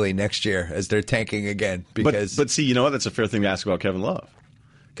on Philly next year as they're tanking again. Because but see, you know what? That's a fair thing to ask about Kevin Love.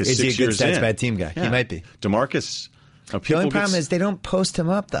 Is he a good stats, bad team guy? Yeah. He might be. DeMarcus. The only problem is they don't post him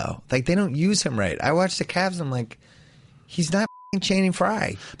up though. Like they don't use him right. I watch the Cavs. I'm like, he's not Channing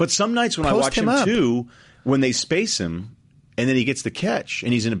Frye. But some nights when I watch him too, when they space him and then he gets the catch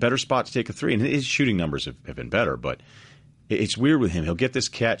and he's in a better spot to take a 3, and his shooting numbers have been better, but it's weird with him. He'll get this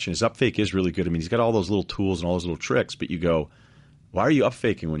catch and his up fake is really good. I mean, he's got all those little tools and all those little tricks, but you go, why are you up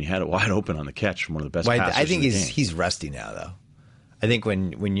faking when you had it wide open on the catch from one of the best passers I think in the game? he's rusty now, though. I think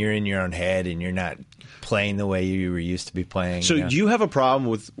when you're in your own head and you're not playing the way you were used to be playing. So do you have a problem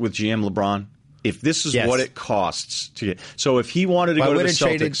with GM LeBron? If this is what it costs to get, so if he wanted to go to the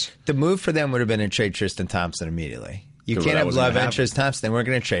Celtics, the move for them would have been to trade Tristan Thompson immediately. You can't have Love and Tristan Thompson. They weren't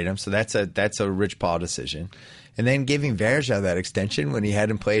going to trade him, so that's a Rich Paul decision. And then giving Verja that extension when he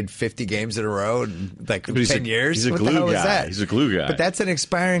hadn't played 50 games in a row in like 10 years. He's a glue guy. Was that? He's a glue guy. But that's an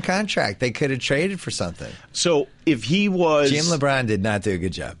expiring contract. They could have traded for something. So if he was, GM LeBron did not do a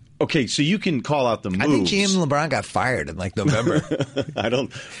good job. Okay, so you can call out the moves. I think GM LeBron got fired in like November. I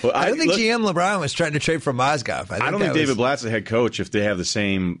don't think GM LeBron was trying to trade for Mozgov. I don't think David Blatt's the head coach if they have the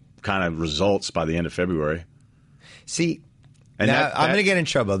same kind of results by the end of February. See, I'm going to get in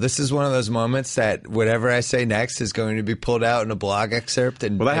trouble. This is one of those moments that whatever I say next is going to be pulled out in a blog excerpt.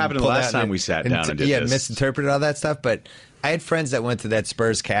 And that happened the last time we sat down and did this. Misinterpreted all that stuff. But I had friends that went to that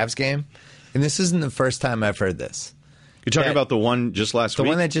Spurs-Cavs game, and this isn't the first time I've heard this. You're talking about the one just last week? The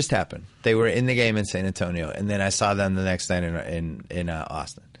one that just happened. They were in the game in San Antonio, and then I saw them the next night in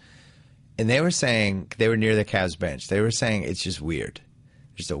Austin. And they were saying, they were near the Cavs bench. They were saying it's just weird.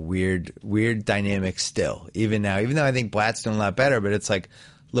 There's a weird dynamic still, even now. Even though I think Blatt's doing a lot better, but it's like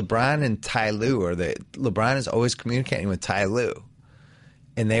LeBron and Ty Lue, LeBron is always communicating with Ty Lue.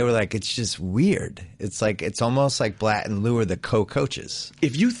 And they were like, it's just weird. It's almost like Blatt and Lue are the co-coaches.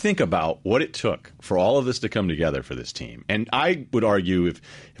 If you think about what it took for all of this to come together for this team, and I would argue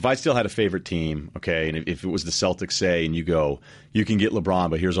if I still had a favorite team, okay, and if it was the Celtics, say, and you go, you can get LeBron,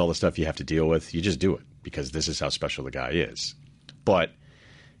 but here's all the stuff you have to deal with, you just do it because this is how special the guy is. But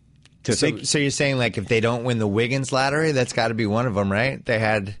so you're saying like if they don't win the Wiggins lottery, that's got to be one of them, right? They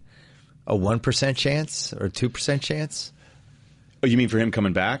had a 1% chance or 2% chance. Oh, you mean for him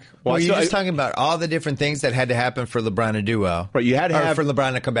coming back? Well, you're just talking about all the different things that had to happen for LeBron to do well. Right, you had to have for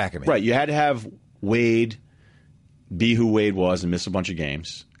LeBron to come back. Right, you had to have Wade be who Wade was and miss a bunch of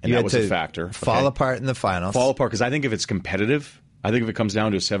games, and that was a factor. Fall apart in the finals. Fall apart because I think if it's competitive, I think if it comes down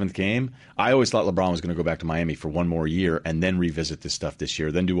to a 7th game, I always thought LeBron was going to go back to Miami for one more year and then revisit this stuff this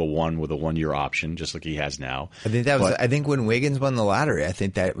year, then do a 1-year option, just like he has now. I think I think when Wiggins won the lottery, I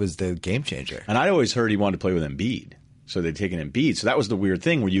think that was the game changer. And I always heard he wanted to play with Embiid. So they'd taken Embiid. So that was the weird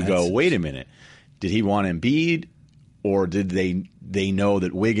thing where you go, wait a minute. Did he want Embiid, or did they know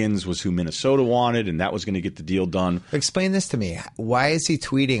that Wiggins was who Minnesota wanted and that was going to get the deal done? Explain this to me. Why is he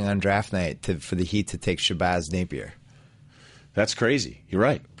tweeting on draft night for the Heat to take Shabazz Napier? That's crazy. You're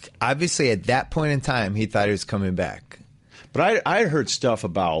right. Obviously, at that point in time, he thought he was coming back. But I heard stuff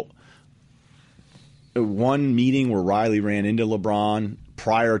about one meeting where Riley ran into LeBron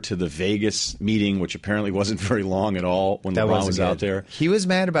prior to the Vegas meeting, which apparently wasn't very long at all when LeBron was out there. He was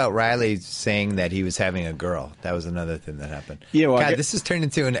mad about Riley saying that he was having a girl. That was another thing that happened. Yeah, well, God, this has turned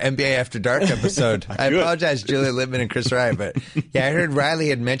into an NBA After Dark episode. I apologize, Julia Littman and Chris Ryan, but yeah, I heard Riley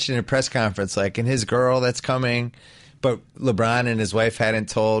had mentioned in a press conference, like, and his girl that's coming. But LeBron and his wife hadn't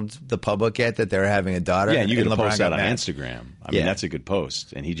told the public yet that they were having a daughter. Yeah, and you can post that on mad. Instagram. I mean, that's a good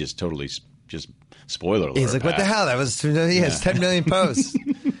post. And he just totally just spoiler alert. He's like, what the hell? That was 10 million posts.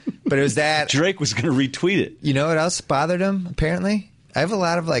 But it was that. Drake was going to retweet it. You know what else bothered him, apparently? I have a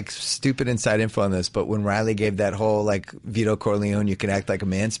lot of, like, stupid inside info on this, but when Riley gave that whole, like, Vito Corleone, you can act like a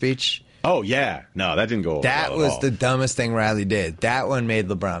man speech. Oh, yeah. No, that didn't go over That well was at all. the dumbest thing Riley did. That one made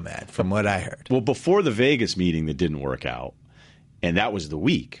LeBron mad, from what I heard. Well, before the Vegas meeting that didn't work out, and that was the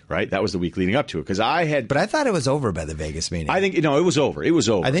week, right? That was the week leading up to it. Because But I thought it was over by the Vegas meeting. I think, it was over. It was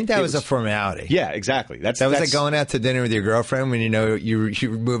over. I think that was a formality. Yeah, exactly. That was like going out to dinner with your girlfriend when you know you're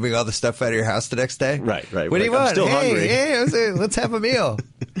moving all the stuff out of your house the next day. Right. What do you want? I'm still hungry. Hey, let's have a meal.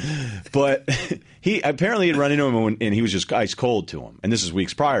 But he apparently had run into him, and he was just ice cold to him. And this is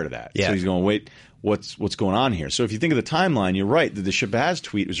weeks prior to that. Yeah. So he's going, wait, what's going on here? So if you think of the timeline, you're right. The Shabazz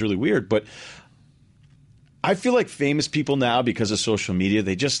tweet was really weird. But I feel like famous people now, because of social media,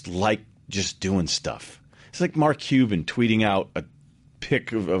 they just like just doing stuff. It's like Mark Cuban tweeting out a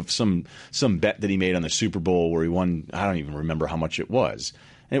pic of some bet that he made on the Super Bowl where he won. I don't even remember how much it was.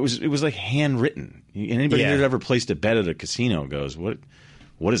 And it was like handwritten. Anybody who's ever placed a bet at a casino goes,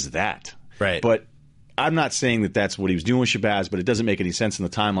 what is that? Right. But I'm not saying that that's what he was doing with Shabazz, but it doesn't make any sense in the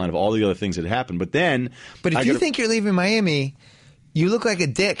timeline of all the other things that happened. But if you think you're leaving Miami, you look like a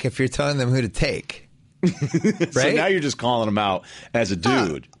dick if you're telling them who to take. Right? So now you're just calling him out as a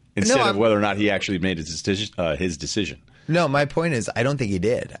dude instead of whether or not he actually made his decision. No, my point is I don't think he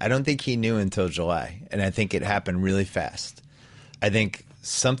did. I don't think he knew until July, and I think it happened really fast. I think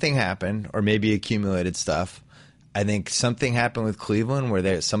something happened, or maybe accumulated stuff. I think something happened with Cleveland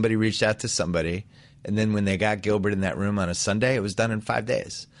where somebody reached out to somebody, and then when they got Gilbert in that room on a Sunday, it was done in 5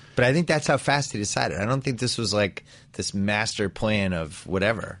 days. But I think that's how fast he decided. I don't think this was like this master plan of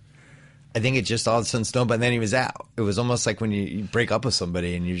whatever. I think it just all of a sudden snowballed, and then he was out. It was almost like when you break up with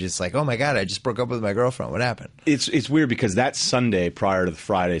somebody and you're just like, oh, my God, I just broke up with my girlfriend. What happened? It's weird because that Sunday prior to the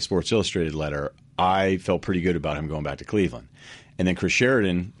Friday Sports Illustrated letter, I felt pretty good about him going back to Cleveland. And then Chris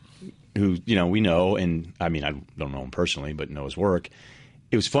Sheridan, who we know, and I mean, I don't know him personally, but know his work.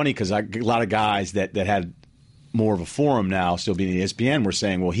 It was funny because a lot of guys that had more of a forum now, still being at ESPN, were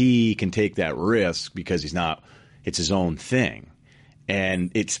saying, well, he can take that risk because it's his own thing.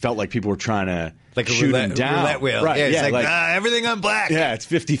 And it felt like people were trying to shoot him down. Roulette wheel. Right. Yeah, it's like everything on black. Yeah, it's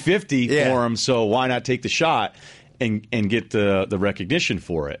 50-50 for him, so why not take the shot and get the recognition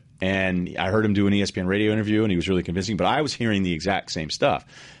for it? And I heard him do an ESPN radio interview, and he was really convincing. But I was hearing the exact same stuff.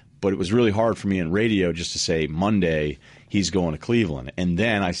 But it was really hard for me in radio just to say Monday he's going to Cleveland. And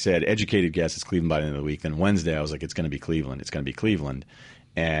then I said, educated guess, it's Cleveland by the end of the week. Then Wednesday I was like, it's going to be Cleveland. It's going to be Cleveland.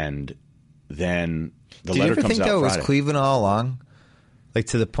 And then the letter comes out Friday. Did you ever think, though, it was Cleveland all along? Like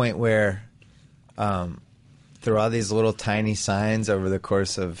to the point where there are all these little tiny signs over the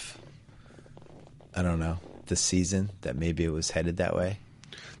course of, I don't know, the season that maybe it was headed that way?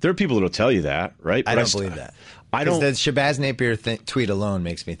 There are people that will tell you that, right? I don't believe that. Because the Shabazz Napier tweet alone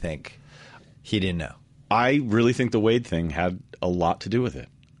makes me think he didn't know. I really think the Wade thing had a lot to do with it.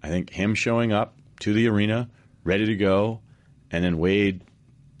 I think him showing up to the arena, ready to go, and then Wade,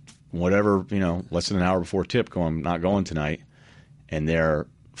 whatever, less than an hour before tip, going, not going tonight. And they're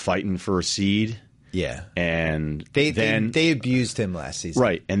fighting for a seed. Yeah. And they abused him last season.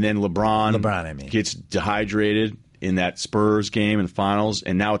 Right. And then LeBron gets dehydrated in that Spurs game in the finals.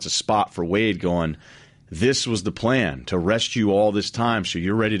 And now it's a spot for Wade going, this was the plan, to rest you all this time so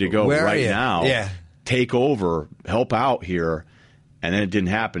you're ready to go right now. Yeah. Take over, help out here. And then it didn't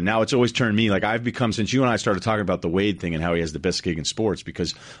happen. Now it's always turned me, like I've become, since you and I started talking about the Wade thing and how he has the best gig in sports,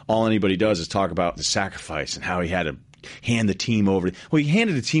 because all anybody does is talk about the sacrifice and how he had to hand the team over. Well, he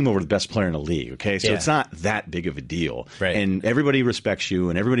handed the team over to the best player in the league, okay? So it's not that big of a deal. Right. And everybody respects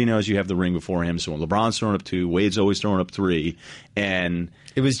you, and everybody knows you have the ring before him. So when LeBron's throwing up 2, Wade's always throwing up 3. And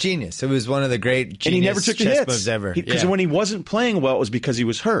it was genius. It was one of the great genius and he never took the chess hits moves ever. Because when he wasn't playing well, it was because he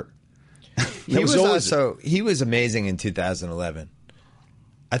was hurt. He was amazing in 2011.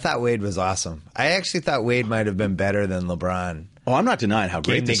 I thought Wade was awesome. I actually thought Wade might have been better than LeBron. Oh, I'm not denying how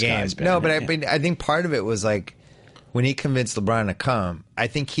great this guy's been. No, but I think part of it was like when he convinced LeBron to come, I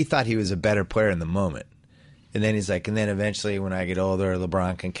think he thought he was a better player in the moment. And then he's like, and then eventually when I get older,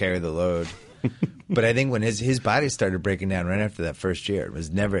 LeBron can carry the load. But I think when his body started breaking down right after that first year, it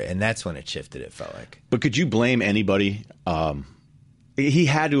was never, and that's when it shifted, it felt like. But could you blame anybody? He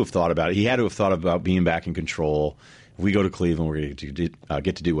had to have thought about it. He had to have thought about being back in control. If we go to Cleveland, we're going to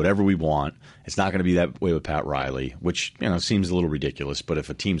get to do whatever we want. It's not going to be that way with Pat Riley, which seems a little ridiculous. But if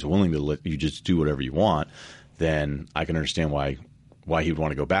a team's willing to let you just do whatever you want, then I can understand why he would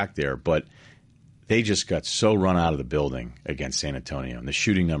want to go back there. But they just got so run out of the building against San Antonio. And the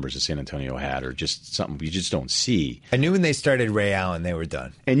shooting numbers that San Antonio had are just something you just don't see. I knew when they started Ray Allen, they were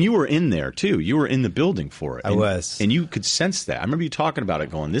done. And you were in there, too. You were in the building for it. I was. And you could sense that. I remember you talking about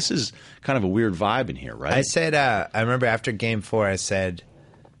it going, this is kind of a weird vibe in here, right? I said, I remember after Game 4, I said,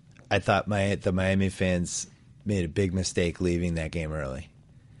 I thought the Miami fans made a big mistake leaving that game early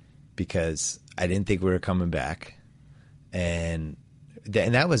because I didn't think we were coming back. And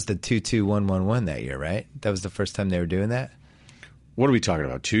that was the 2-2-1-1-1 that year, right? That was the first time they were doing that? What are we talking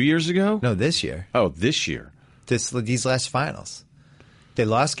about, 2 years ago? No, this year. Oh, this year. These last finals. They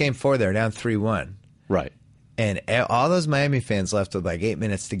lost Game 4. They were down 3-1. Right. And all those Miami fans left with like 8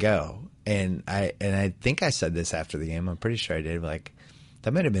 minutes to go. And I think I said this after the game. I'm pretty sure I did. Like,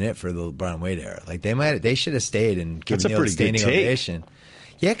 that might have been it for the LeBron Wade era. Like, they should have stayed and given Neil a standing ovation.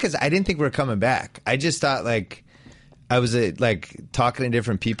 Yeah, because I didn't think we were coming back. I just thought, like, I was talking to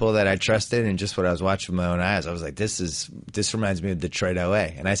different people that I trusted, and just what I was watching with my own eyes, I was like, this reminds me of Detroit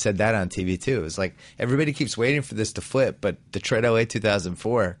LA. And I said that on TV too. It was like everybody keeps waiting for this to flip, but Detroit LA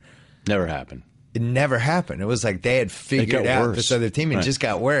 2004 never happened. It never happened. It was like they had figured out worse. this other team and it just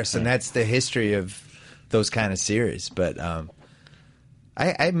got worse. Right. And that's the history of those kind of series. But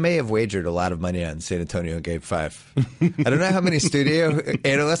I may have wagered a lot of money on San Antonio in Game 5. I don't know how many studio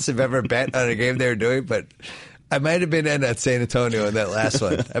analysts have ever bet on a game they were doing, but I might have been in at San Antonio in that last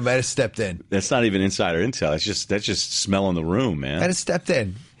one. I might have stepped in. That's not even insider intel. That's just smelling the room, man. I might have stepped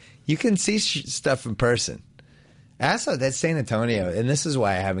in. You can see stuff in person. Also, that's San Antonio, and this is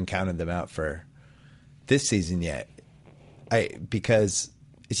why I haven't counted them out for this season yet. Because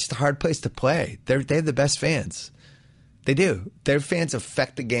it's just a hard place to play. They have the best fans. They do. Their fans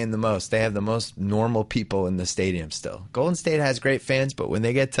affect the game the most. They have the most normal people in the stadium still. Golden State has great fans, but when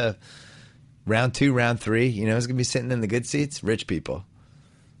they get to round 2, round 3, who's going to be sitting in the good seats? Rich people.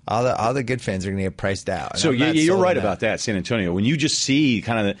 All the good fans are going to get priced out. So you're right about that, San Antonio. When you just see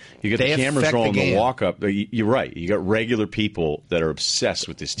kind of you get the cameras rolling, the walk up. You're right. You got regular people that are obsessed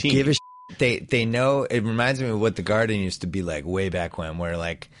with this team. Give a they know. It reminds me of what the Garden used to be like way back when, where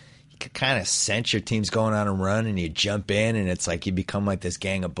like you could kind of sense your team's going on a run, and you jump in, and it's like you become like this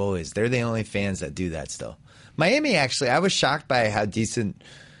gang of bullies. They're the only fans that do that still. Miami, actually, I was shocked by how decent.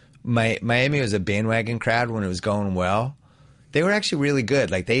 Miami was a bandwagon crowd when it was going well. They were actually really good.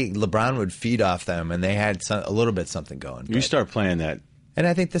 Like LeBron would feed off them, and they had a little bit something going. You start playing that, and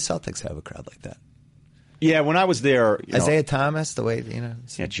I think the Celtics have a crowd like that. Yeah, when I was there, Isaiah Thomas, the way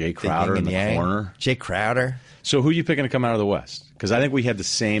Jay Crowder in the corner. Jay Crowder. So who are you picking to come out of the West? Because I think we had the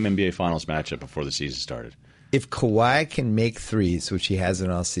same NBA Finals matchup before the season started. If Kawhi can make threes, which he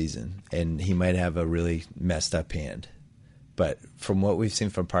hasn't all season, and he might have a really messed up hand. But from what we've seen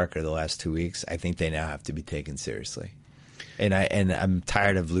from Parker the last 2 weeks, I think they now have to be taken seriously. And I'm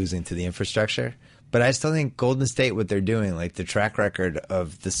tired of losing to the infrastructure. But I still think Golden State, what they're doing, like the track record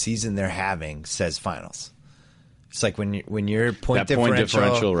of the season they're having says finals. It's like when you're point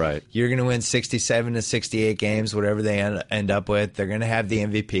differential, right? You're going to win 67 to 68 games, whatever they end up with. They're going to have the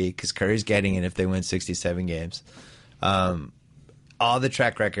MVP because Curry's getting it if they win 67 games. All the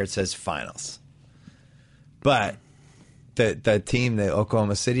track record says finals. But the team, the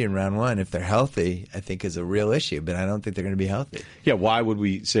Oklahoma City in round 1, if they're healthy, I think is a real issue. But I don't think they're going to be healthy. Yeah, why would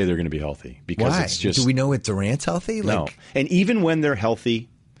we say they're going to be healthy? Because why? It's just, do we know if Durant's healthy? No. And even when they're healthy,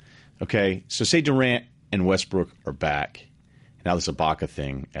 okay, so say Durant and Westbrook are back. Now this Ibaka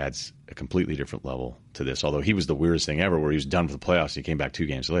thing adds a completely different level to this, although he was the weirdest thing ever where he was done for the playoffs and he came back 2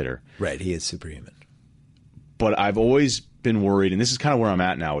 games later. Right, he is superhuman. But I've always been worried, and this is kind of where I'm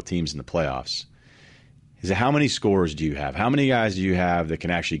at now with teams in the playoffs, is that how many scorers do you have? How many guys do you have that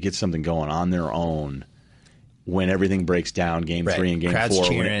can actually get something going on their own when everything breaks down, game 3 and game Crowd's 4?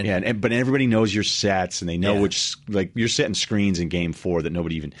 Cheering. But everybody knows your sets, and they know which, like you're setting screens in game 4 that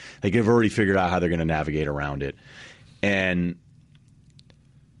nobody even, like they've already figured out how they're going to navigate around it. And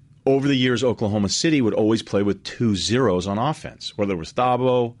over the years, Oklahoma City would always play with 2 zeros on offense, whether it was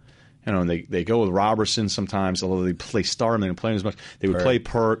Thabo, they go with Robertson sometimes, although they play Starman and play as much. They would play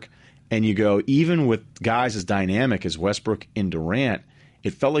Perk. And you go, even with guys as dynamic as Westbrook and Durant,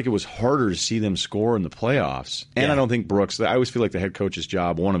 it felt like it was harder to see them score in the playoffs. And I don't think Brooks, I always feel like the head coach's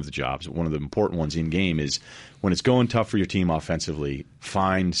job, one of the important ones in game is when it's going tough for your team offensively,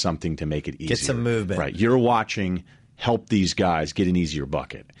 find something to make it easier. Get some movement. Right. You're watching, help these guys get an easier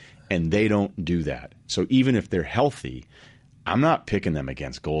bucket. And they don't do that. So even if they're healthy, I'm not picking them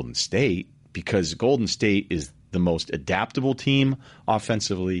against Golden State because Golden State is the most adaptable team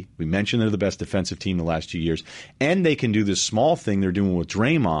offensively. We mentioned they're the best defensive team the last 2 years. And they can do this small thing they're doing with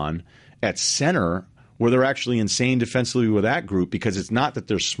Draymond at center where they're actually insane defensively with that group because it's not that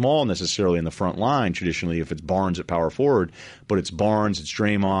they're small necessarily in the front line traditionally if it's Barnes at power forward, but it's Barnes, it's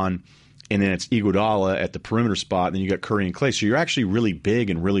Draymond, and then it's Iguodala at the perimeter spot, and then you got Curry and Clay. So you're actually really big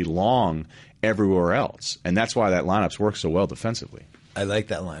and really long everywhere else. And that's why that lineup's works so well defensively. I like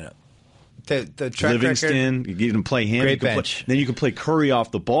that lineup. The track Livingston, record, you can play him. great bench. Then you can play Curry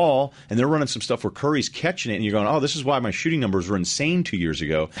off the ball, and they're running some stuff where Curry's catching it, and you're going, oh, this is why my shooting numbers were insane 2 years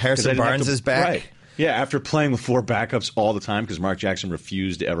ago. Harrison Barnes is back. Right. Yeah, after playing with 4 backups all the time because Mark Jackson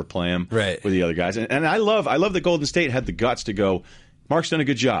refused to ever play him with the other guys. And I love that Golden State had the guts to go, Mark's done a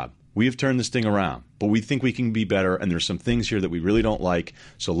good job. We have turned this thing around, but we think we can be better, and there's some things here that we really don't like,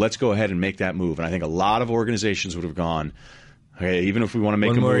 so let's go ahead and make that move. And I think a lot of organizations would have gone, okay, even if we want to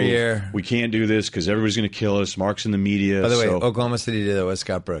make a move, year. We can't do this because everybody's going to kill us. Mark's in the media. By the way, Oklahoma City did that with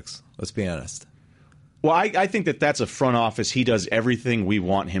Scott Brooks. Let's be honest. Well, I think that's a front office. He does everything we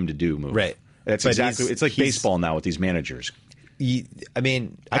want him to do move. Right. That's exactly. It's like baseball now with these managers. I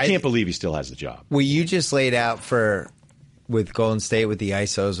can't believe he still has the job. What you just laid out with Golden State, with the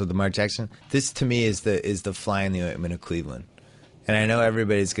ISOs, with the Mark Jackson, this to me is the fly in the ointment of Cleveland. And I know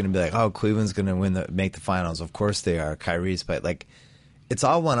everybody's going to be like, "Oh, Cleveland's going to make the finals." Of course they are. Kyrie's, but like, it's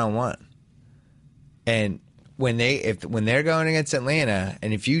all 1-on-1. And when they're going against Atlanta,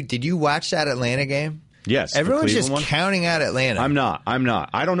 and did you watch that Atlanta game? Yes, everyone's just counting out Atlanta. I'm not.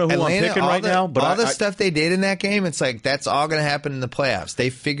 I don't know who Atlanta, I'm picking right now, but all the stuff they did in that game, it's like that's all going to happen in the playoffs.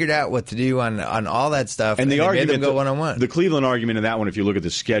 They figured out what to do on all that stuff, and the argument made them go 1-on-1. The Cleveland argument in that one, if you look at the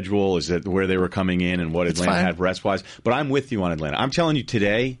schedule, is that where they were coming in and what Atlanta had rest wise. But I'm with you on Atlanta. I'm telling you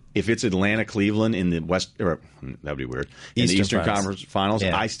today, if it's Atlanta Cleveland in the West, or that would be weird, in the Eastern Conference Finals,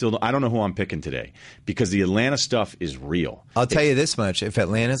 I don't know who I'm picking today because the Atlanta stuff is real. I'll tell you this much: if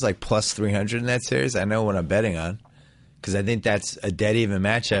Atlanta's like plus 300 in that series, I know what I'm betting on. Because I think that's a dead even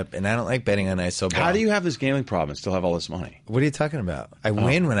matchup, and I don't like betting on ISO ball. How do you have this gambling problem and still have all this money? What are you talking about? I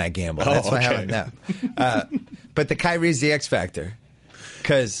win when I gamble. That's why I have it now. But the Kyrie's the X factor.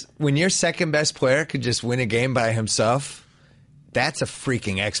 Because when your second best player could just win a game by himself, that's a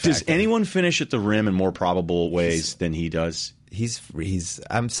freaking X factor. Does anyone finish at the rim in more probable ways than he does?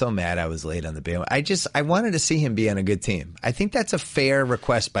 I'm so mad I was late on the bail. I wanted to see him be on a good team. I think that's a fair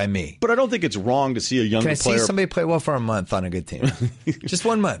request by me. But I don't think it's wrong to see a younger player. Can I see somebody play well for a month on a good team? Just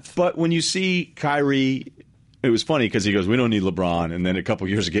 1 month. But when you see Kyrie, it was funny because he goes, "We don't need LeBron," and then a couple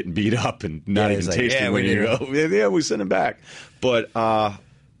years of getting beat up and not even tasting when you go, "Yeah, we send him back." But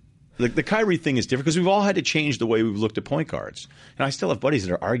the Kyrie thing is different because we've all had to change the way we've looked at point guards. And I still have buddies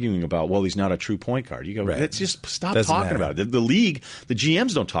that are arguing about, well, he's not a true point guard. You go, let's just stop talking about it. The league, the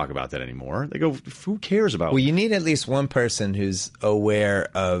GMs don't talk about that anymore. They go, who cares about it? Well, you need at least one person who's aware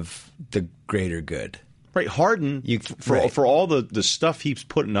of the greater good. Right, Harden, for all the stuff he's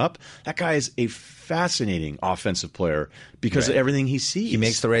putting up, that guy is a fascinating offensive player because of everything he sees. He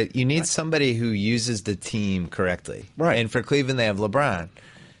makes you need somebody who uses the team correctly. Right. And for Cleveland, they have LeBron.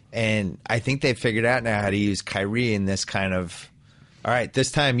 And I think they figured out now how to use Kyrie in this kind of, all right, this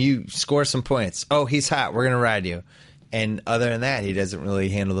time you score some points. Oh, he's hot. We're going to ride you. And other than that, he doesn't really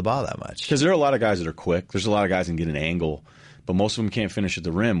handle the ball that much. Because there are a lot of guys that are quick. There's a lot of guys that can get an angle. But most of them can't finish at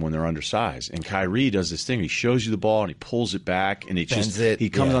the rim when they're undersized. And Kyrie does this thing. He shows you the ball and he pulls it back. And he comes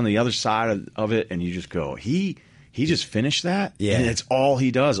on the other side of it. And you just go, he just finished that? Yeah. And it's all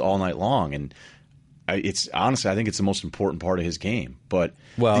he does all night long. And it's honestly, I think it's the most important part of his game. But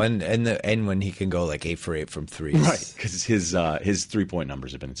and when he can go like 8 for 8 from threes, right? Because his 3-point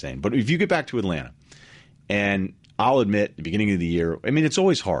numbers have been insane. But if you get back to Atlanta, and I'll admit, the beginning of the year, I mean, it's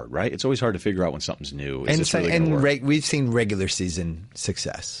always hard, right? It's always hard to figure out when something's new. We've seen regular season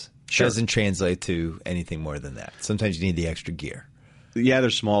success. Sure. Doesn't translate to anything more than that. Sometimes you need the extra gear. Yeah, they're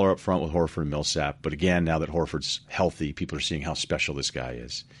smaller up front with Horford and Millsap. But again, now that Horford's healthy, people are seeing how special this guy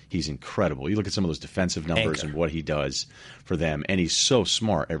is. He's incredible. You look at some of those defensive numbers and what he does for them, and he's so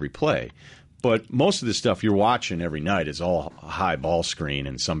smart every play. But most of the stuff you're watching every night is all high ball screen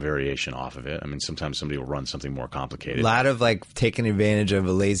and some variation off of it. I mean, sometimes somebody will run something more complicated. A lot of like taking advantage of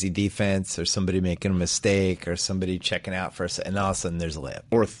a lazy defense or somebody making a mistake or somebody checking out for a second, and all of a sudden there's a layup.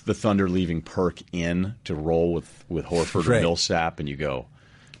 Or the Thunder leaving Perk in to roll with Horford or Millsap, and you go,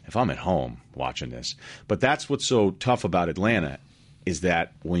 if I'm at home watching this. But that's what's so tough about Atlanta is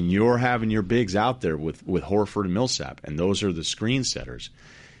that when you're having your bigs out there with Horford and Millsap, and those are the screen setters,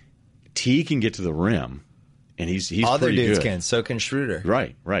 T can get to the rim, and he's all pretty their dudes good. can. So can Schroeder.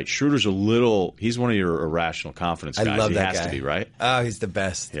 Right. Schroeder's he's one of your irrational confidence guys. I love that guy. He has to be, right? Oh, he's the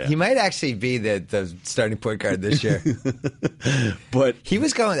best. Yeah. He might actually be the starting point guard this year. But he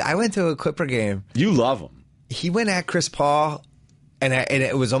was going. I went to a Clipper game. You love him. He went at Chris Paul, and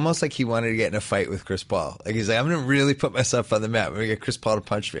it was almost like he wanted to get in a fight with Chris Paul. Like he's like, I'm going to really put myself on the map. I'm going to get Chris Paul to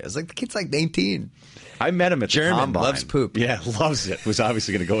punch me. I was like, the kid's like 19. I met him at the German, Combine. loves poop. Yeah, loves it. Was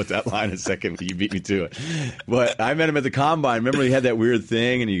obviously going to go with that line in a second, but you beat me to it. But I met him at the Combine. Remember he had that weird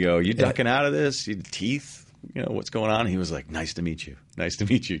thing, and you go, you ducking out of this? You teeth? You know, what's going on? He was like, nice to meet you. Nice to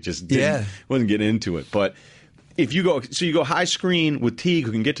meet you. Just wasn't getting into it. But if you go high screen with Teague,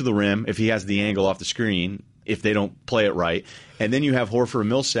 who can get to the rim if he has the angle off the screen, if they don't play it right. And then you have Horford and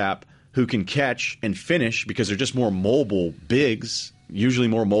Millsap, who can catch and finish because they're just more mobile bigs, usually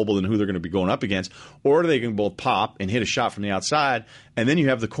more mobile than who they're going to be going up against, or they can both pop and hit a shot from the outside, and then you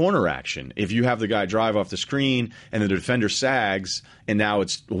have the corner action. If you have the guy drive off the screen and the defender sags, and now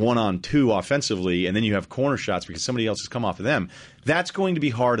it's 1-on-2 offensively, and then you have corner shots because somebody else has come off of them, that's going to be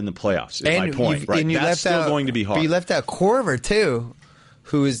hard in the playoffs, is my point. Right? That's still going to be hard. But you left out Korver, too,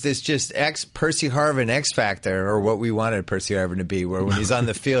 who is this just Percy Harvin X Factor, or what we wanted Percy Harvin to be, where when he's on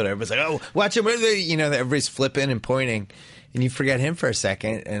the field, everybody's like, oh, watch him. You know, everybody's flipping and pointing. And you forget him for a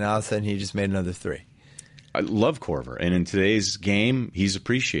second, and all of a sudden he just made another three. I love Korver, and in today's game, he's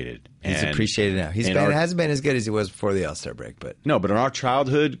appreciated. He's appreciated now. Hasn't been as good as he was before the All-Star break, but no. But in our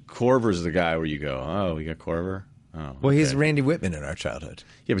childhood, Korver's the guy where you go, oh, we got Korver. Oh, well, he's Randy Whitman in our childhood.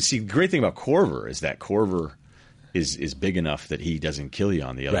 Yeah, but see, the great thing about Korver is that Korver is big enough that he doesn't kill you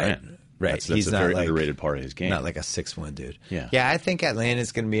on the other end. Right, That's he's a not very like, underrated part of his game. Not like a 6'1" dude. Yeah. I think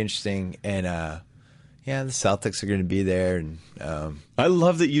Atlanta's going to be interesting, and the Celtics are going to be there. And I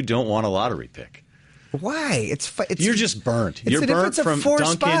love that you don't want a lottery pick. Why? It's you're just burnt. It's You're burnt from Duncan.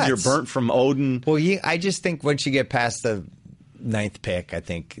 Spots. You're burnt from Odin. Well, I just think once you get past the 9th pick, I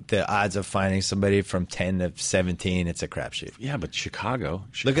think the odds of finding somebody from 10 to 17, it's a crapshoot. Yeah, but Chicago.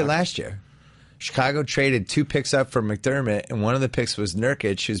 Look at last year. Chicago traded 2 picks up for McDermott, and one of the picks was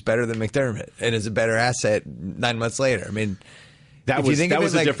Nurkic, who's better than McDermott and is a better asset 9 months later. I mean, that was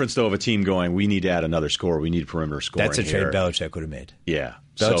the difference, though, of a team going, we need to add another scorer. We need perimeter scoring. That's a trade Belichick would have made. Yeah.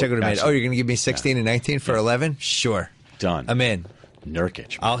 Belichick would have made, you're going to give me 16 and 19 for 11? Sure. Done. I'm in.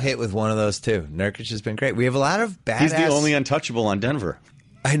 Nurkic. I'll hit with one of those, too. Nurkic has been great. We have a lot of badass. He's the only untouchable on Denver.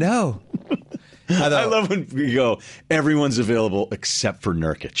 I know. I love when we go, everyone's available except for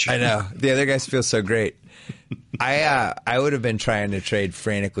Nurkic. I know. The other guys feel so great. I would have been trying to trade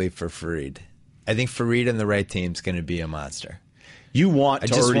frantically for Fareed. I think Fareed on the right team is going to be a monster. You want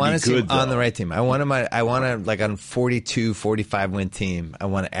to already be good, on the right team. I want to like on 42, 45 win team. I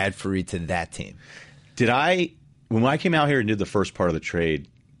want to add Fareed to that team. When I came out here and did the first part of the trade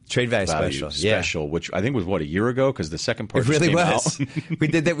value special, which I think was a year ago, because the second part it really came was. out. We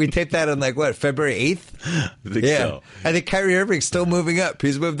did that. We taped that on February 8th. I think so. I think Kyrie Irving's still moving up.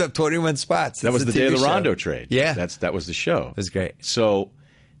 He's moved up 21 spots. That was the day of the Rondo trade. Yeah, that was the show. It was great. So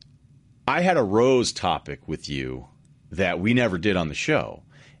I had a Rose topic with you that we never did on the show,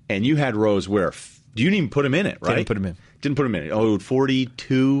 and you had Rose where you didn't even put him in it, right? Didn't put him in it. Oh,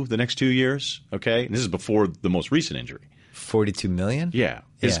 42 the next 2 years. Okay, and this is before the most recent injury. 42 million? Yeah.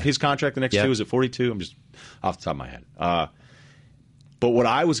 His contract the next 2 is at 42. I'm just off the top of my head. But what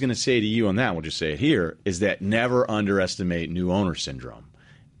I was going to say to you on that, we'll just say it here, is that never underestimate new owner syndrome.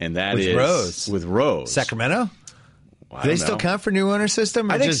 And that is with Rose. Sacramento? Well, do they still count for new owner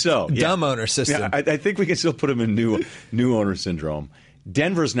system? Or I think just so. Dumb owner system. Yeah, I think we can still put them in new owner syndrome.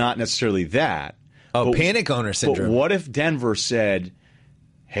 Denver's not necessarily that. Panic owner syndrome. But what if Denver said,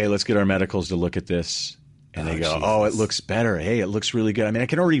 hey, let's get our medicals to look at this? And they go, Jesus. It looks better. Hey, it looks really good. I mean, I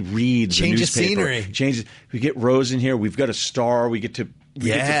can already read the newspaper. Scenery. We get Rose in here. We've got a star. We get to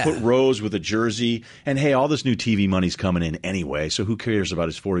put Rose with a jersey. And, hey, all this new TV money's coming in anyway, so who cares about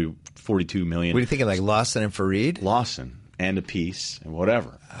his 42 million? What are you thinking, like Lawson and Fareed? Lawson and a piece and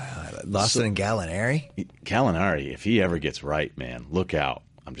whatever. Lawson and Gallinari? Gallinari, if he ever gets right, man, look out.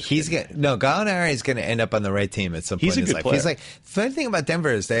 Gallinari is going to end up on the right team at some point in his life. Player. He's like, the funny thing about Denver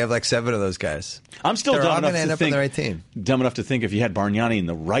is they have like 7 of those guys. I'm still They're dumb all enough going to end up on the right team. Dumb enough to think if you had Bargnani in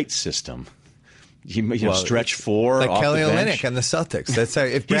the right system, Stretch four, like off Kelly the bench. Olynyk on the Celtics. That's how.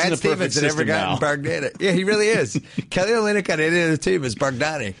 If He's in Brad the Stevens had perfect ever gotten system Bogdanovich, yeah, he really is. Kelly Olynyk on any other team is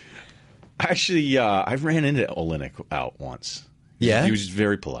Bogdanovich. Actually, I ran into Olynyk out once. Yeah, he was just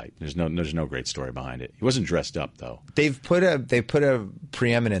very polite. There's no great story behind it. He wasn't dressed up though. They put a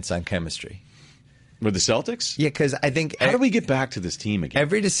preeminence on chemistry With the Celtics. Yeah, because I think how do we get back to this team again?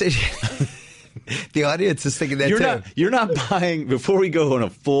 Every decision. The audience is thinking that You're not buying. Before we go on a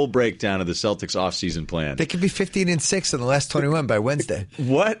full breakdown of the Celtics offseason plan, they could be 15-6 in the last 21 by Wednesday.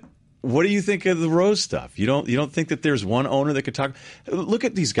 What do you think of the Rose stuff? You don't think that there's one owner that could talk? Look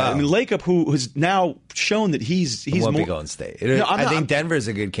at these guys. I mean, Lakeup, who has now shown that he's won't more, be Golden State. I think Denver's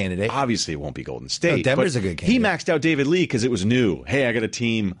a good candidate. Obviously, it won't be Golden State. No, Denver's a good candidate. He maxed out David Lee because it was new. Hey, I got a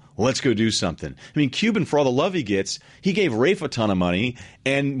team. Let's go do something. I mean, Cuban, for all the love he gets, he gave Rafe a ton of money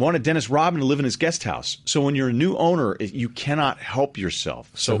and wanted Dennis Rodman to live in his guest house. So when you're a new owner, you cannot help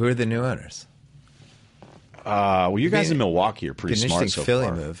yourself. So who are the new owners? Well, you guys in Milwaukee are pretty smart so Philly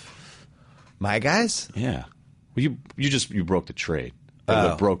far. Move. My guys? Yeah. Well, you broke the trade.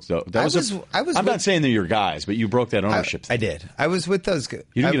 Broke the. I'm not saying they're your guys, but you broke that ownership thing. I did. I was with those guys.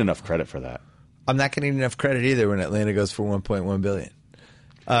 You didn't get enough credit for that. I'm not getting enough credit either when Atlanta goes for $1.1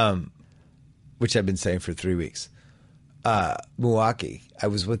 billion, which I've been saying for 3 weeks. Milwaukee, I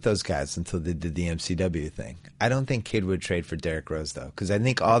was with those guys until they did the MCW thing. I don't think Kidd would trade for Derrick Rose, though, because I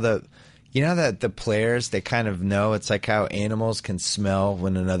think all the – you know that the players, they kind of know. It's like how animals can smell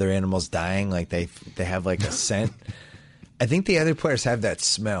when another animal's dying. Like they have like a scent. I think the other players have that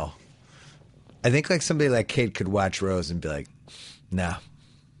smell. I think like somebody like Kidd could watch Rose and be like, no,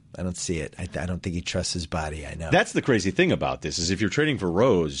 I don't see it. I don't think he trusts his body. I know. That's the crazy thing about this is if you're trading for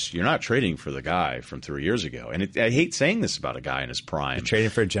Rose, you're not trading for the guy from 3 years ago. And I hate saying this about a guy in his prime. You're trading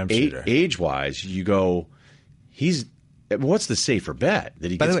for a jump shooter. Age-wise, you go, what's the safer bet?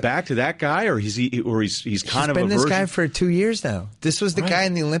 That he gets back to that guy, or he's kind of a version? He's been this guy for 2 years now. This was the guy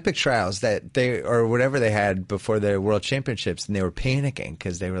in the Olympic trials that or whatever they had before the World Championships, and they were panicking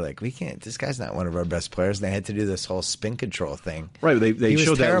because they were like, "We can't. This guy's not one of our best players." And they had to do this whole spin control thing. Right? They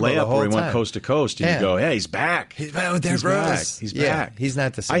showed that layup where he went coast to coast, and you go, "Yeah, he's back. He's back with Derrick Rose. He's back. He's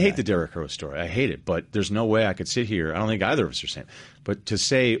not the same." I hate the Derrick Rose story. I hate it, but there's no way I could sit here. I don't think either of us are saying. But to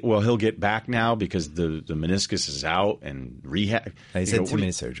say, well, he'll get back now because the meniscus is out and rehab. He's had too many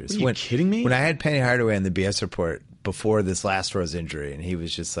surgeries. Are you kidding me? When I had Penny Hardaway on the BS report before this last Rose injury, and he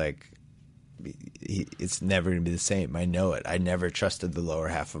was just like, it's never going to be the same. I know it. I never trusted the lower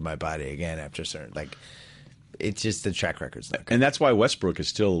half of my body again after certain, like, it's just the track record's not good. And that's why Westbrook is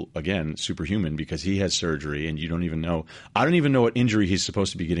still, again, superhuman because he has surgery and you don't even know. I don't even know what injury he's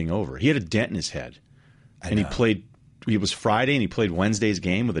supposed to be getting over. He had a dent in his head. He played. It was Friday, and he played Wednesday's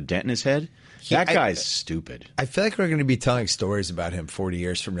game with a dent in his head. That guy's stupid. I feel like we're going to be telling stories about him 40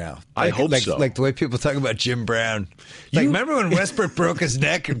 years from now. I hope so. Like the way people talk about Jim Brown. Remember when Westbrook broke his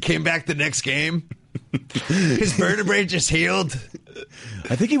neck and came back the next game? His vertebrae just healed.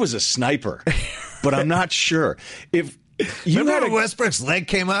 I think he was a sniper, but I'm not sure. Remember when Westbrook's leg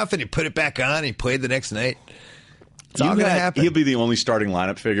came off and he put it back on? He played the next night. It's all going to happen. He'll be the only starting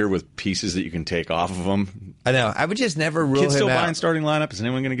lineup figure with pieces that you can take off of him. I know. I would just never rule him out. Kids still buying starting lineup? Is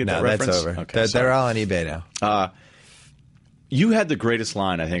anyone going to get that reference? No, that's over. Okay, they're all on eBay now. You had the greatest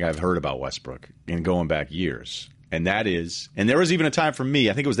line I think I've heard about Westbrook in going back years. And that is, and there was even a time for me,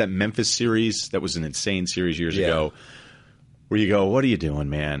 I think it was that Memphis series, that was an insane series years ago, where you go, what are you doing,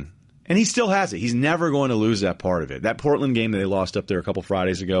 man? And he still has it. He's never going to lose that part of it. That Portland game that they lost up there a couple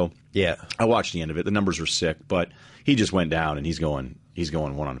Fridays ago, I watched the end of it. The numbers were sick, but he just went down and he's going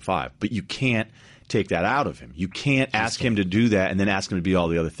 1-on-5. But you can't take that out of him. You can't ask him to do that and then ask him to be all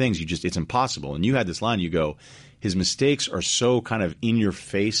the other things. It's impossible. And you had this line, you go, his mistakes are so kind of in your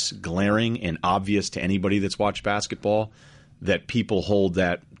face, glaring and obvious to anybody that's watched basketball that people hold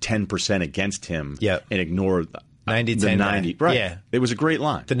that 10% against him and ignore the 90. Right. Yeah. It was a great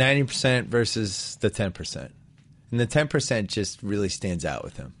line. The 90% versus the 10%. And the 10% just really stands out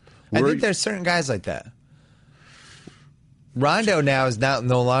with him. I think there's certain guys like that. Rondo now is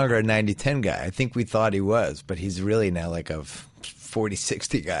no longer a 90-10 guy. I think we thought he was, but he's really now like a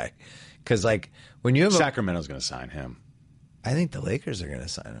 40-60 guy. Because like when you have Sacramento's going to sign him. I think the Lakers are going to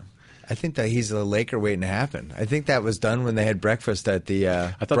sign him. I think that he's a Laker waiting to happen. I think that was done when they had breakfast at the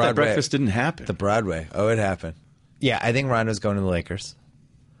I thought that breakfast didn't happen. The Broadway. Oh, it happened. Yeah, I think Rondo's going to the Lakers.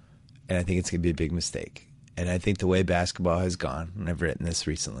 And I think it's going to be a big mistake. And I think the way basketball has gone, and I've written this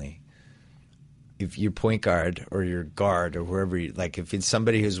recently, if you're point guard or your guard or whoever, if it's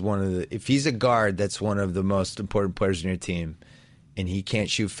somebody who's if he's a guard that's one of the most important players in your team and he can't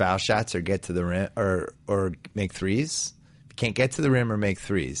shoot foul shots or get to the rim or make threes, if you can't get to the rim or make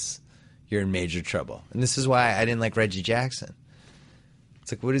threes, you're in major trouble. And this is why I didn't like Reggie Jackson.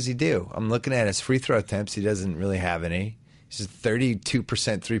 It's like, what does he do? I'm looking at his free throw attempts. He doesn't really have any. He's a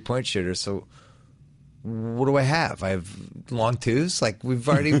 32% three-point shooter, so what do I have? I have long twos? Like, we've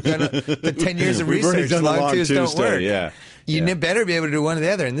already done the 10 years of research. Long twos don't work. Yeah. You better be able to do one or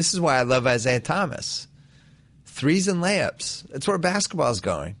the other. And this is why I love Isaiah Thomas. Threes and layups. That's where basketball is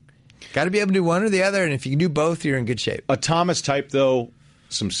going. Got to be able to do one or the other, and if you can do both, you're in good shape. A Thomas type, though,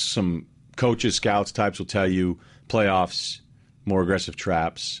 some coaches, scouts types will tell you playoffs, more aggressive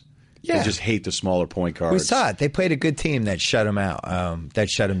traps. Yeah. They just hate the smaller point guards. We saw it. They played a good team that shut him out, that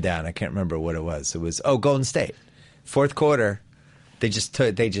shut him down. I can't remember what it was. It was, Golden State. Fourth quarter, they just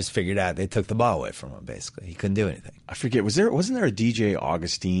figured out. They took the ball away from him, basically. He couldn't do anything. I forget. Wasn't there a DJ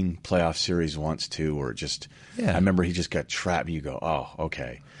Augustine playoff series once, too, or just I remember he just got trapped. You go, oh,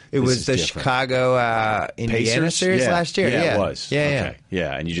 okay. It was the different. Chicago Indiana series last year. Yeah, it was.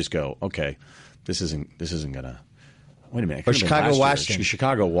 Yeah. And you just go, okay, this isn't gonna. Wait a minute. Or Chicago, Washington.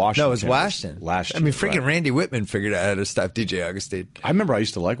 Chicago, Washington. No, it was Washington. Last year. I mean, freaking Randy Whitman figured out how to stop DJ Augustine. I remember I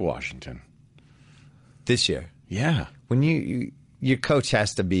used to like Washington. This year. Yeah. When your coach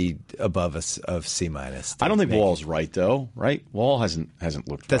has to be above us of C-. I don't think Wall's right, though, right? Wall hasn't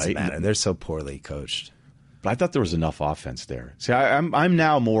looked Doesn't right. matter. They're so poorly coached. But I thought there was enough offense there. See, I'm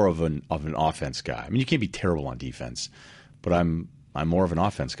now more of an offense guy. I mean, you can't be terrible on defense, but I'm more of an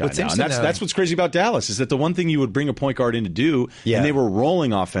offense guy now. And that's what's crazy about Dallas is that the one thing you would bring a point guard in to do, and they were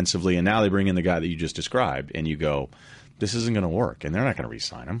rolling offensively, and now they bring in the guy that you just described, and you go, this isn't going to work, and they're not going to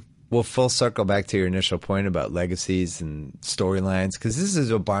re-sign him. Well, full circle back to your initial point about legacies and storylines, because this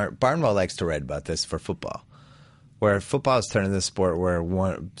is what Barnwell likes to write about this for football, where football is turning the sport where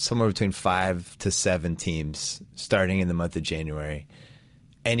somewhere between 5 to 7 teams starting in the month of January,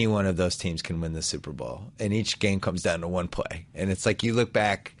 any one of those teams can win the Super Bowl. And each game comes down to one play. And it's like you look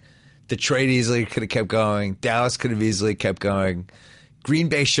back, Detroit easily could have kept going. Dallas could have easily kept going. Green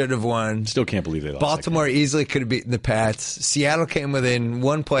Bay should have won. Still can't believe they lost. Baltimore easily could have beaten the Pats. Seattle came within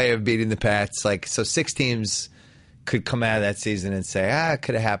one play of beating the Pats. So 6 teams could come out of that season and say, it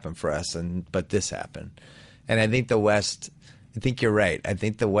could have happened for us, but this happened. And I think the West, I think you're right. I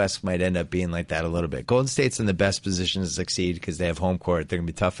think the West might end up being like that a little bit. Golden State's in the best position to succeed because they have home court. They're going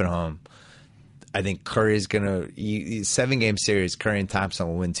to be tough at home. I think Curry's going to – 7-game series, Curry and Thompson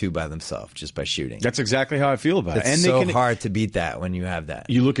will win 2 by themselves just by shooting. That's exactly how I feel about it. It's so hard to beat that when you have that.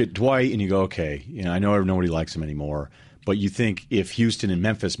 You look at Dwight and you go, okay, I know nobody likes him anymore, but you think if Houston and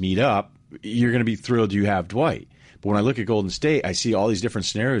Memphis meet up, you're going to be thrilled you have Dwight. But when I look at Golden State, I see all these different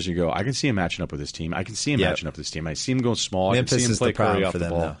scenarios and you go, I can see him matching up with this team. I can see him matching up with this team. I see him going small. Memphis I can see him play Curry off the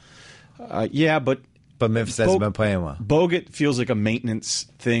ball. But Memphis hasn't been playing well. Bogut feels like a maintenance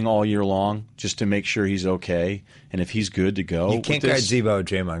thing all year long, just to make sure he's okay. And if he's good to go, you can't guard Zebo or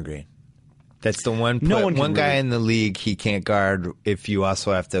Draymond Green. That's the one guy in the league he can't guard if you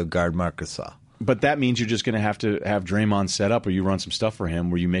also have to guard Marc Gasol. But that means you're just going to have Draymond set up, or you run some stuff for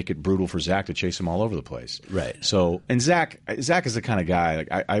him where you make it brutal for Zach to chase him all over the place. Right. So, and Zach is the kind of guy, like,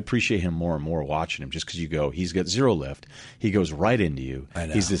 I appreciate him more and more watching him just because you go, he's got zero lift. He goes right into you. I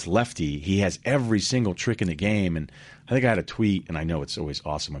know. He's this lefty. He has every single trick in the game. And I think I had a tweet, and I know it's always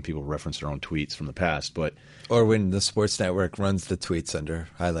awesome when people reference their own tweets from the past, but or when the sports network runs the tweets under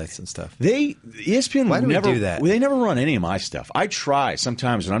highlights and stuff. ESPN Why do never we do that? They never run any of my stuff. I try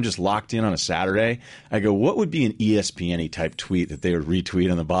sometimes when I'm just locked in on a Saturday. I go, what would be an ESPN-y type tweet that they would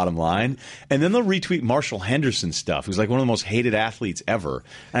retweet on the bottom line? And then they'll retweet Marshall Henderson stuff, who's like one of the most hated athletes ever.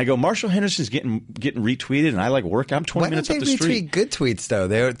 And I go, Marshall Henderson's getting retweeted, and I like work. I'm 20 minutes up the street. Why don't they retweet good tweets though?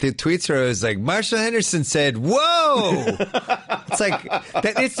 The tweets are always like, Marshall Henderson said, "Whoa!" It's like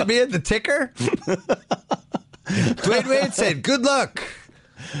that needs to be in the ticker. Dwayne Wade said, "Good luck."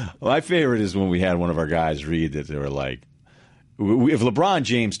 My favorite is when we had one of our guys read that they were like, if LeBron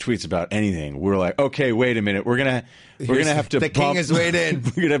James tweets about anything, we're like, okay, wait a minute, we're gonna have to. The king has weighed in.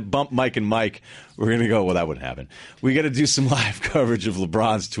 We're gonna bump Mike and Mike. We're gonna go. Well, that wouldn't happen. We got to do some live coverage of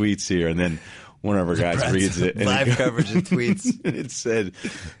LeBron's tweets here, and then one of our guys reads it. And live coverage of tweets. And it said,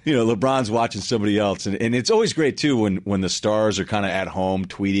 LeBron's watching somebody else. And it's always great, too, when the stars are kind of at home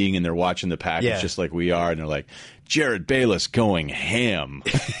tweeting and they're watching the package just like we are. And they're like, Jared Bayless going ham.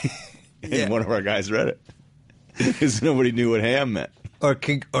 And one of our guys read it. Because nobody knew what ham meant. Or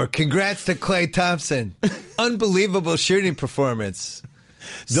congrats to Klay Thompson. Unbelievable shooting performance.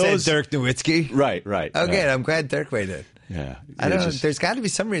 Said Dirk Nowitzki. Right. Okay, I'm glad Dirk weighed it. Yeah. I don't know. There's got to be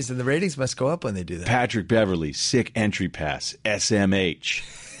some reason the ratings must go up when they do that. Patrick Beverly, sick entry pass,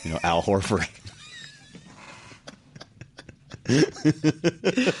 SMH. Al Horford.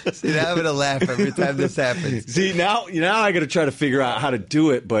 See, now I'm going to laugh every time this happens. See, now I got to try to figure out how to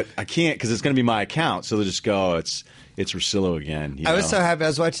do it, but I can't because it's going to be my account. So they'll just go, it's Russillo again. I was so happy. I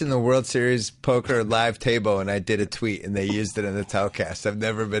was watching the World Series poker live table, and I did a tweet, and they used it in the telecast. I've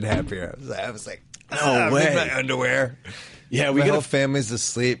never been happier. I was like, no way. I'm in my underwear. Yeah, my whole family's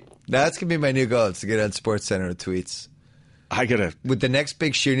asleep. That's going to be my new goal. It's to get on SportsCenter with tweets. With the next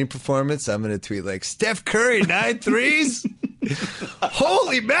big shooting performance, I'm going to tweet like, Steph Curry, 9 threes?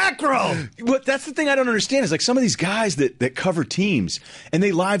 Holy mackerel! But that's the thing I don't understand is like some of these guys that cover teams and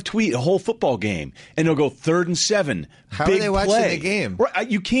they live tweet a whole football game and they'll go 3rd and 7. How are they watching the game? Right,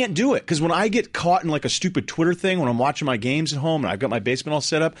 you can't do it because when I get caught in like a stupid Twitter thing when I'm watching my games at home and I've got my basement all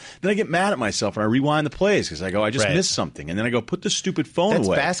set up, then I get mad at myself and I rewind the plays because I go, I just missed something, and then I go, put the stupid phone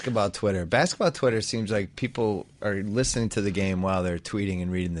away. That's basketball Twitter. Basketball Twitter seems like people are listening to the game while they're tweeting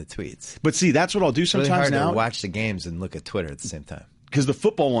and reading the tweets. But see, that's what I'll do sometimes really hard now. To watch the games and look at Twitter at the same time. Because the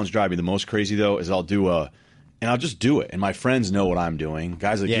football ones drive me the most crazy, though, is I'll just do it. And my friends know what I'm doing.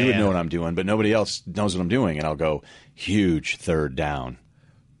 Guys like you would know what I'm doing, but nobody else knows what I'm doing. And I'll go, huge 3rd down.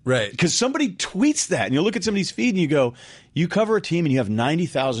 Right. Because somebody tweets that. And you'll look at somebody's feed and you go, you cover a team and you have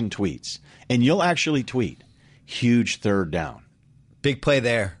 90,000 tweets. And you'll actually tweet, huge 3rd down. Big play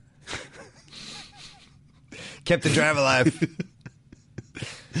there. Kept the drive alive.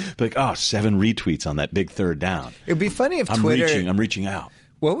 Be like, 7 retweets on that big 3rd down. It'd be funny if Twitter. I'm reaching out.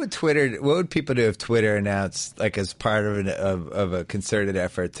 What would people do if Twitter announced, like, as part of a concerted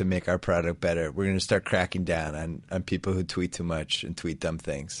effort to make our product better, we're going to start cracking down on people who tweet too much and tweet dumb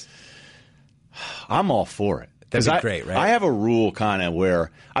things? I'm all for it. That'd be great, right? I have a rule kind of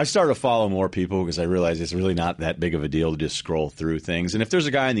where I started to follow more people because I realize it's really not that big of a deal to just scroll through things. And if there's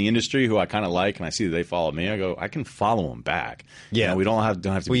a guy in the industry who I kind of like and I see that they follow me, I go, I can follow him back. Yeah. We don't have to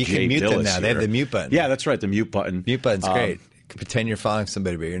well, be you Jay can mute Billis them now. here. They have the mute button. Yeah, that's right, the mute button. Mute button's great. You can pretend you're following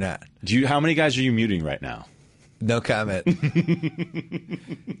somebody, but you're not. How many guys are you muting right now? No comment.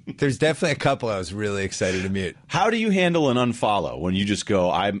 There's definitely a couple I was really excited to mute. How do you handle an unfollow when you just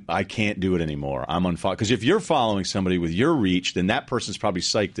go, I can't do it anymore, I'm unfollow? Because if you're following somebody with your reach, then that person's probably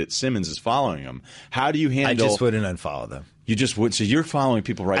psyched that Simmons is following them. How do you handle... I just wouldn't unfollow them. You just would. So you're following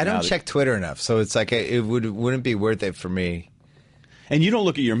people right now. I don't check Twitter enough, so it's like it wouldn't be worth it for me. And you don't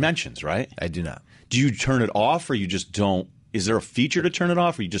look at your mentions, right? I do not. Do you turn it off or you just don't? Is there a feature to turn it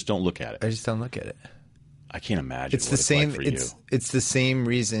off or you just don't look at it? I just don't look at it. I can't imagine it's the same. Like for you. It's the same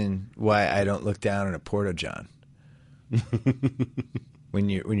reason why I don't look down at a porta john. when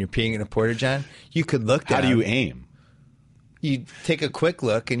you're peeing in a porta john, you could look down. How do you aim? You take a quick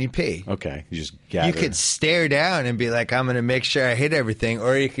look and you pee. Okay, you just gather. You could stare down and be like, "I'm going to make sure I hit everything,"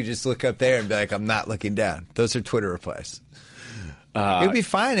 or you could just look up there and be like, "I'm not looking down." Those are Twitter replies. It would be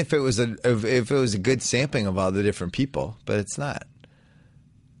fine if it was a good sampling of all the different people, but it's not.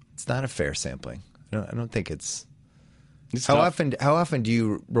 It's not a fair sampling. I don't think it's how tough. How often do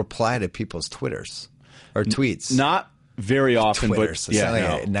you reply to people's Twitters or tweets? Not very often, Twitters. but yeah,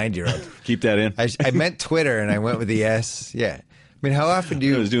 like a 90-year-old. Keep that in. I meant Twitter and I went with the S. Yeah, I mean, how often do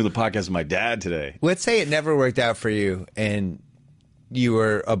you? I was doing the podcast with my dad today. Let's say it never worked out for you, and you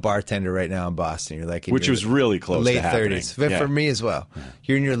were a bartender right now in Boston. You're like, which was really close late to happening. 30s. But for me as well. Yeah.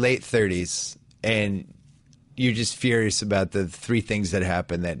 You're in your late 30s, and you're just furious about the 3 things that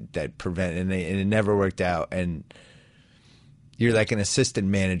happened that prevent, and it never worked out. And you're like an assistant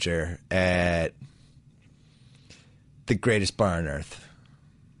manager at the greatest bar on earth.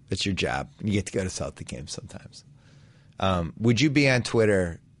 That's your job. You get to go to Celtic games sometimes. Would you be on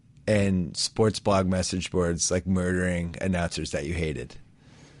Twitter and sports blog message boards like murdering announcers that you hated?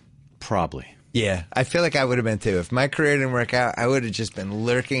 Probably. Yeah, I feel like I would have been too. If my career didn't work out, I would have just been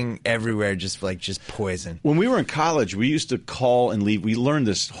lurking everywhere, just poison. When we were in college, we used to call and leave. We learned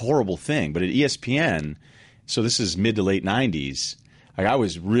this horrible thing, but at ESPN, so this is mid to late 90s, like I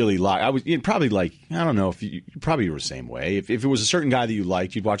was really probably like, I don't know if you probably were the same way. If it was a certain guy that you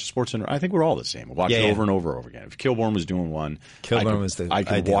liked, you'd watch the Sports Center. I think we're all the same. We'd watch it over and over and over again. If Kilborn was doing one, I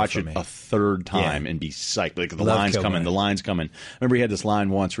could watch it a third time and be psyched. Like the line's coming. I remember he had this line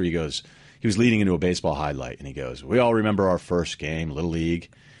once where he was leading into a baseball highlight, and he goes, "We all remember our first game, Little League.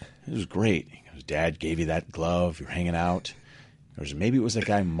 It was great. He goes, Dad gave you that glove. You're hanging out. Or maybe it was that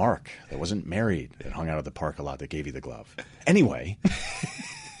guy Mark that wasn't married that hung out at the park a lot that gave you the glove. Anyway,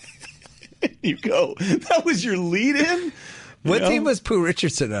 you go. That was your lead-in? What team was Pooh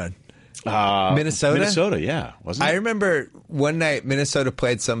Richardson on? Minnesota? Minnesota, yeah. Wasn't it? I remember one night Minnesota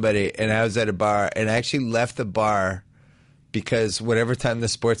played somebody, and I was at a bar, and I actually left the bar because whatever time the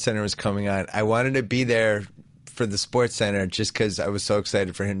Sports Center was coming on, I wanted to be there for the Sports Center just because I was so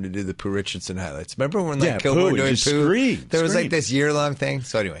excited for him to do the Pooh Richardson highlights. Remember when Yeah, Kilgore Pooh, doing just Pooh? scream, There was scream. like this year-long thing.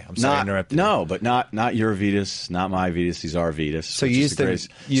 So anyway, I'm sorry to interrupt you. No, but not your Vetus, not my Vetus. He's our Vetus. So you used to So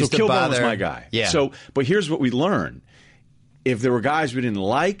Kilgore was bother- my guy. Yeah. So, but here's what we learned: if there were guys we didn't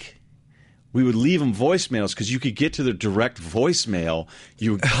like, we would leave them voicemails because you could get to their direct voicemail.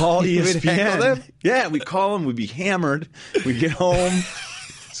 You would call You would ESPN. heckle them? Yeah, we'd call them. We'd be hammered. We'd get home.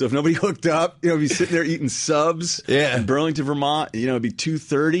 So if nobody hooked up, we'd be sitting there eating subs in Burlington, Vermont. It'd be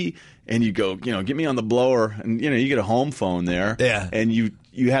 2:30, and you go, get me on the blower, and you get a home phone there. Yeah. And you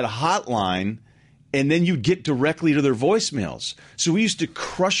had a hotline. And then you'd get directly to their voicemails. So we used to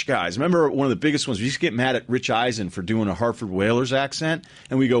crush guys. Remember one of the biggest ones, we used to get mad at Rich Eisen for doing a Hartford Whalers accent.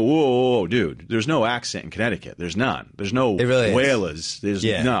 And we go, whoa, dude, there's no accent in Connecticut. There's none. There's no Whalers. There's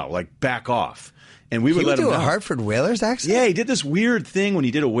no, back off. And we would let him do know. a Hartford Whalers accent? Yeah, he did this weird thing when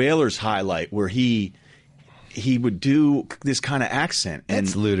he did a Whalers highlight where he would do this kind of accent. And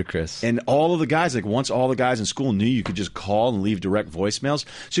That's ludicrous. And all of the guys, once all the guys in school knew you could just call and leave direct voicemails.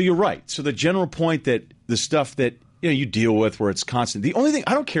 So you're right. So the general point that the stuff that you deal with where it's constant. The only thing,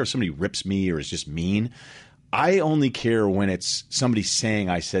 I don't care if somebody rips me or is just mean. I only care when it's somebody saying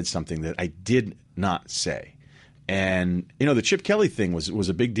I said something that I did not say. And, the Chip Kelly thing was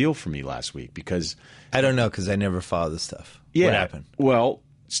a big deal for me last week because I don't know because I never follow this stuff. Yeah, What happened? Well,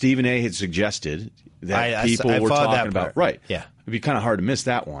 Stephen A. had suggested that people were talking about. Right. Yeah. It'd be kind of hard to miss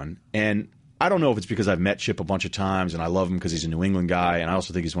that one. And I don't know if it's because I've met Chip a bunch of times and I love him because he's a New England guy. And I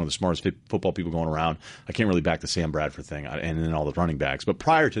also think he's one of the smartest football people going around. I can't really back the Sam Bradford thing and then all the running backs. But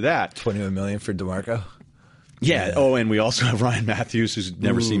prior to that. $21 million for DeMarco? Yeah. Oh, and we also have Ryan Matthews, who's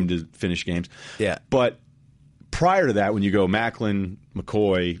never seemed to finish games. Yeah. But prior to that, when you go Macklin,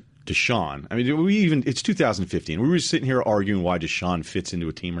 McCoy, Deshaun. I mean, it's 2015. We were sitting here arguing why Deshaun fits into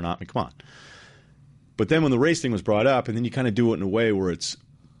a team or not. I mean, come on. But then when the race thing was brought up, and then you kind of do it in a way where it's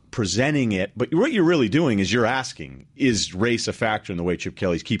presenting it, but what you're really doing is you're asking, is race a factor in the way Chip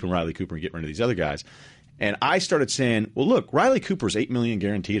Kelly's keeping Riley Cooper and getting rid of these other guys? And I started saying, well, look, Riley Cooper's $8 million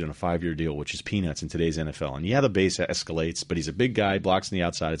guaranteed on a 5-year deal, which is peanuts in today's NFL. And the base escalates, but he's a big guy, blocks on the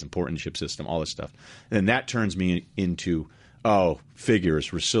outside, it's important in the chip system, all this stuff. And then that turns me into, figures,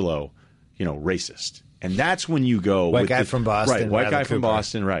 Russillo, racist. And that's when you go white guy from Boston, right? White Riley guy from Cooper.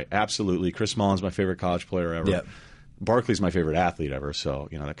 Boston, right? Absolutely. Chris Mullen's my favorite college player ever. Yep. Barkley's my favorite athlete ever. So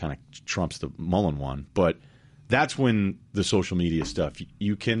that kind of trumps the Mullen one. But that's when the social media stuff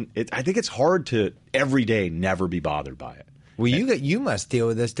you can. I think it's hard to every day never be bothered by it. Well, you must deal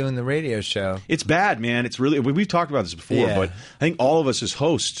with this doing the radio show. It's bad, man. It's really we've talked about this before, but I think all of us as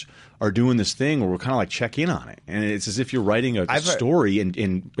hosts are doing this thing where we're kind of check in on it, and it's as if you're writing a story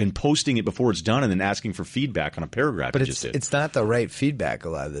and posting it before it's done, and then asking for feedback on a paragraph. But you just did. It's not the right feedback a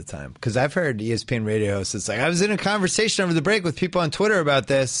lot of the time because I've heard ESPN radio hosts. It's I was in a conversation over the break with people on Twitter about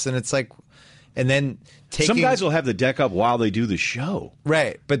this, and it's and then some guys will have the deck up while they do the show,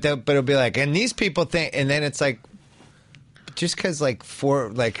 right? But it'll be and these people think, and then it's just because Hot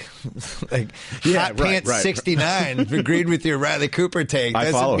Pants 69 agreed with your Riley Cooper take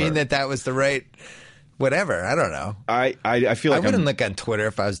doesn't mean that was the right whatever. I don't know. I feel like I wouldn't look on Twitter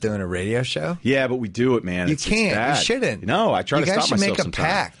if I was doing a radio show. Yeah, but we do it, man. You It's can't. bad. You shouldn't. No, I try to stop myself You guys should make a sometimes.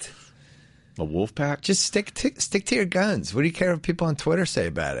 pact. A wolf pack? Just stick to your guns. What do you care what people on Twitter say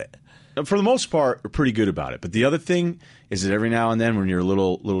about it? For the most part, we're pretty good about it. But the other thing is that every now and then when you're a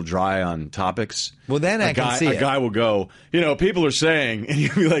little dry on topics, well, then a guy will go, people are saying, and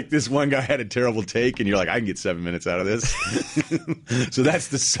you'll be like, this one guy had a terrible take, and you're like, I can get 7 minutes out of this. So that's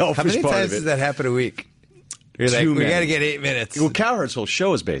the selfish part of it. How many times does that happen a week? You're we got to get 8 minutes. Well, Cowherd's whole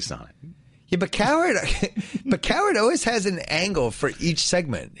show is based on it. Yeah, but Cowherd always has an angle for each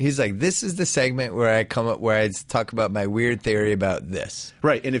segment. He's like, this is the segment where I come up where I talk about my weird theory about this.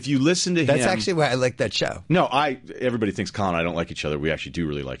 Right, and if you listen to him, that's actually why I like that show. No, everybody thinks Colin and I don't like each other. We actually do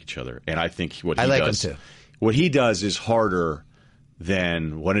really like each other, and I think what he does is harder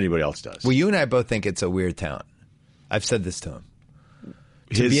than what anybody else does. Well, you and I both think it's a weird talent. I've said this to him.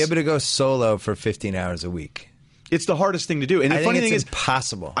 To be able to go solo for 15 hours a week. It's the hardest thing to do. And the funny thing is,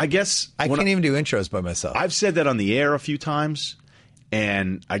 impossible. I guess I can't even do intros by myself. I've said that on the air a few times,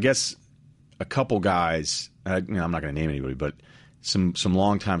 and I guess a couple guys, I'm not going to name anybody, but some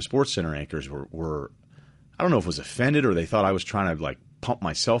longtime Sports Center anchors were, I don't know if it was offended or they thought I was trying to pump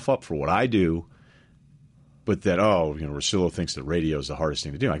myself up for what I do. but that, Russillo thinks that radio is the hardest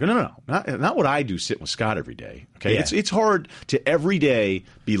thing to do. I go, no, not what I do sitting with Scott every day. Okay, Yeah. It's hard to every day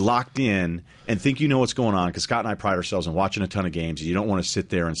be locked in and think you know what's going on, because Scott and I pride ourselves on watching a ton of games. And you don't want to sit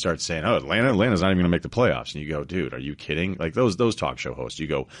there and start saying, Atlanta's not even going to make the playoffs. And you go, dude, are you kidding? Like those talk show hosts, you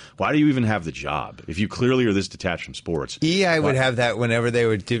go, why do you even have the job if you clearly are this detached from sports? EI would have that whenever they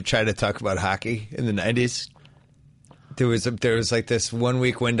would try to talk about hockey in the 90s. There was like this 1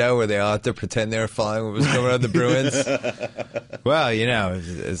 week window where they all had to pretend they were following what was going on with the Bruins. Well,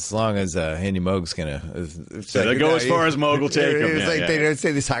 as long as Andy Moog's gonna, They go as far as Moog will take them. It was they don't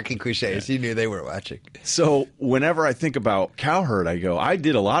say these hockey cliches. You knew they weren't watching. So whenever I think about Cowherd, I go, I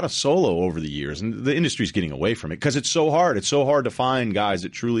did a lot of solo over the years, and the industry's getting away from it because it's so hard. It's so hard to find guys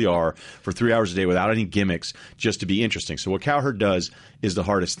that truly are for 3 hours a day without any gimmicks, just to be interesting. So what Cowherd does is the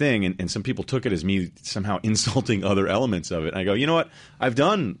hardest thing, and some people took it as me somehow insulting other elements of it. And I go, you know what? I've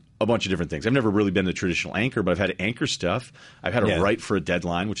done a bunch of different things. I've never really been the traditional anchor, but I've had to anchor stuff. I've had to write for a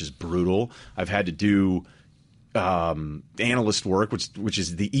deadline, which is brutal. I've had to do analyst work, which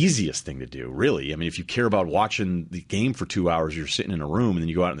is the easiest thing to do, really. I mean, if you care about watching the game for 2 hours, you're sitting in a room and then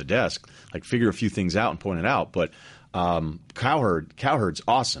you go out on the desk, like figure a few things out and point it out. But Cowherd's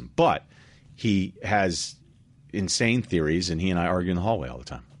awesome, but he has insane theories, and he and I argue in the hallway all the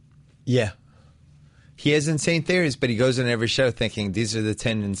time. Yeah. He has insane theories, but he goes in every show thinking, these are the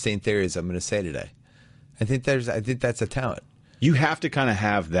 10 insane theories I'm going to say today. I think that's a talent. You have to kind of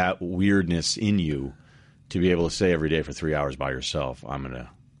have that weirdness in you to be able to say every day for 3 hours by yourself, I'm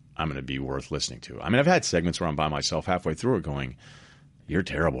gonna be worth listening to. I mean, I've had segments where I'm by myself halfway through it going, you're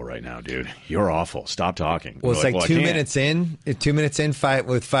terrible right now, dude. You're awful. Stop talking. Well, it's like 2 minutes in,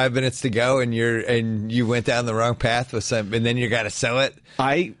 with 5 minutes to go, and you went down the wrong path with some, and then you got to sell it.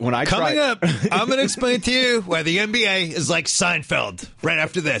 Coming up, I'm going to explain to you why the NBA is like Seinfeld. Right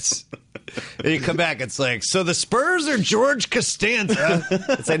after this, and you come back, it's like, so the Spurs are George Costanza.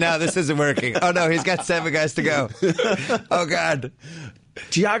 It's like, no, this isn't working. Oh no, he's got 7 guys to go. Oh God.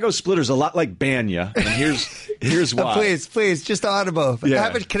 Tiago Splitter's a lot like Banya, and here's why. Please, just audible. Yeah.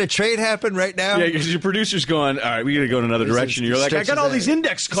 Can a trade happen right now? Yeah, because your producer's going, all right, we got to go in another direction. You're like, I got all these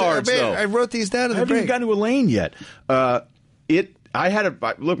index cards, though. I wrote these down in the break. I haven't even gotten to a lane yet.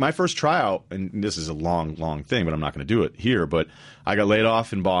 Look, my first tryout, and this is a long thing, but I'm not going to do it here, but I got laid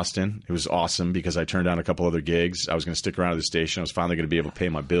off in Boston. It was awesome because I turned down a couple other gigs. I was going to stick around at the station. I was finally going to be able to pay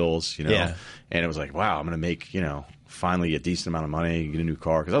my bills, Yeah. And it was like, wow, I'm going to make, finally a decent amount of money, get a new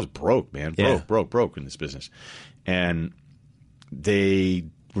car, because I was broke, man. Broke in this business. And they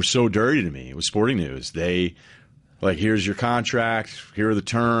were so dirty to me. It was Sporting News. They, like, here's your contract. Here are the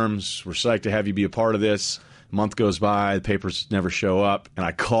terms. We're psyched to have you be a part of this. A month goes by. The papers never show up. And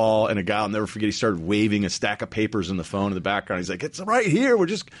I call, and a guy, I'll never forget, he started waving a stack of papers in the phone in the background. He's like, it's right here. We're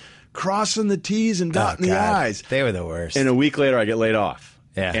just crossing the T's and dotting the I's. They were the worst. And a week later, I get laid off.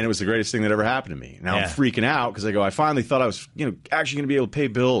 Yeah. And it was the greatest thing that ever happened to me. Now I'm freaking out because I finally thought I was, actually going to be able to pay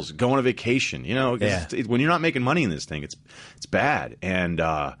bills, go on a vacation, when you're not making money in this thing, it's bad. And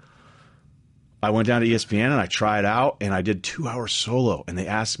I went down to ESPN and I tried out and I did 2 hours solo. And they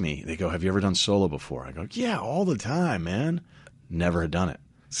asked me, they go, have you ever done solo before? I go, yeah, all the time, man. Never had done it.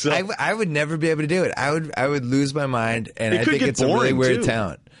 So I would never be able to do it. I would lose my mind, and I think it's a really boring, weird too.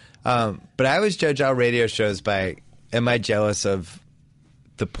 talent. But I always judge all radio shows by, am I jealous of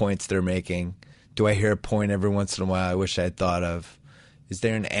the points they're making? Do I hear a point every once in a while I wish I had thought of? Is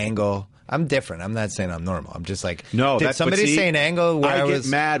there an angle? I'm different. I'm not saying I'm normal. I'm just like, no. Did somebody say an angle where I get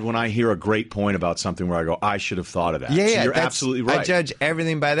mad when I hear a great point about something where I go, I should have thought of that. Yeah, so you're absolutely right. I judge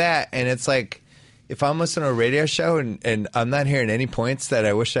everything by that, and it's like, if I'm listening to a radio show and I'm not hearing any points that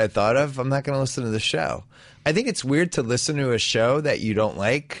I wish I had thought of, I'm not going to listen to the show. I think it's weird to listen to a show that you don't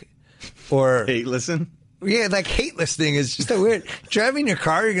like, or hate listen. Yeah, like hate listening is just a weird. Driving your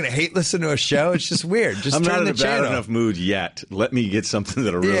car, you're going to hate listen to a show. It's just weird. Just I'm turn not in the a channel. bad enough mood yet. Let me get something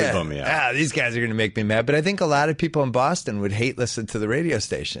that'll really bum me out. These guys are going to make me mad. But I think a lot of people in Boston would hate listen to the radio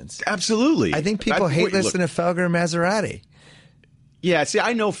stations. Absolutely. I think people hate listen to Felger and Maserati. Yeah, see,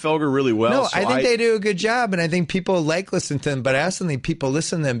 I know Felger really well. No, so I think they do a good job, and I think people like listening to them. But I also think people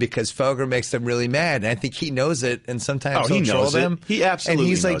listen to them because Felger makes them really mad, and I think he knows it. And sometimes he'll troll them. He absolutely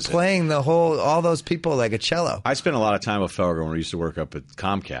knows it. And he's like playing all those people like a cello. I spent a lot of time with Felger when we used to work up at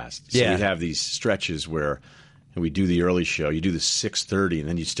Comcast. So we'd have these stretches where we do the early show. You do the 6:30, and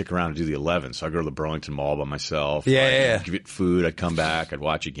then you stick around and do the 11. So I go to the Burlington Mall by myself. I'd give it food. I'd come back. I'd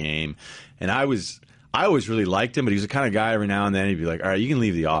watch a game, and I always really liked him, but he was the kind of guy every now and then he'd be like, all right, you can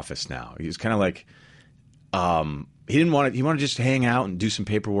leave the office now. He was kind of like, he wanted to just hang out and do some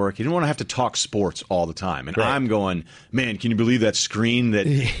paperwork. He didn't want to have to talk sports all the time. And I'm going, man, can you believe that screen that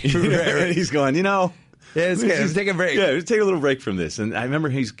he's going, Yeah, it's good. Let's take a break. Yeah, let's take a little break from this. And I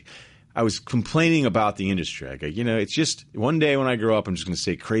remember I was complaining about the industry. I go, it's just one day when I grow up, I'm just going to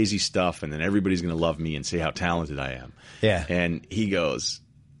say crazy stuff, and then everybody's going to love me and say how talented I am. Yeah. And he goes,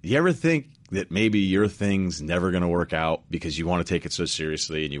 you ever think that maybe your thing's never going to work out because you want to take it so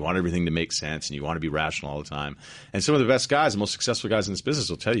seriously and you want everything to make sense and you want to be rational all the time? And some of the best guys, the most successful guys in this business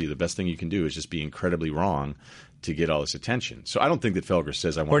will tell you the best thing you can do is just be incredibly wrong to get all this attention. So I don't think that Felger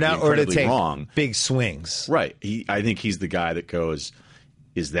says I want to be incredibly wrong. Big swings. Right. I think he's the guy that goes,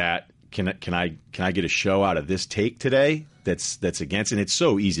 is that can I get a show out of this take today that's against? And it's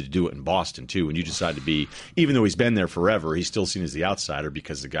so easy to do it in Boston too. When you decide to be, even though he's been there forever, he's still seen as the outsider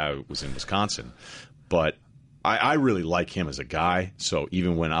because the guy was in Wisconsin. But I really like him as a guy. So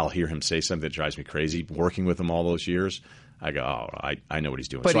even when I'll hear him say something that drives me crazy, working with him all those years, I go, oh, I know what he's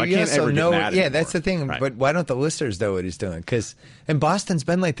doing. But so I can't ever get mad at him. Yeah, that's the thing. Right. But why don't the listeners know what he's doing? And Boston's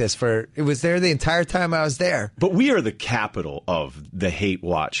been like this it was there the entire time I was there. But we are the capital of the hate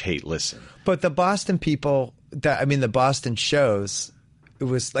watch, hate listen. But the Boston people, the Boston shows, it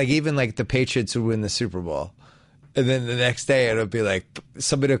was like even like the Patriots would win the Super Bowl. And then the next day it'll be like,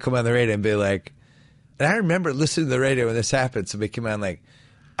 somebody will come on the radio and be like, and I remember listening to the radio when this happened. Somebody came on like,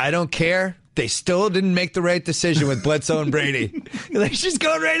 I don't care. They still didn't make the right decision with Bledsoe and Brady. Like, she's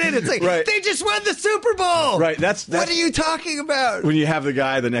going right in. It's like, right. They just won the Super Bowl. Right. That's what are you talking about? When you have the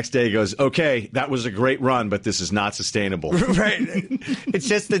guy the next day goes, okay, that was a great run, but this is not sustainable. Right. It's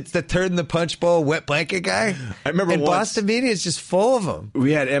just the turn the punch bowl wet blanket guy. I remember and Boston media is just full of them.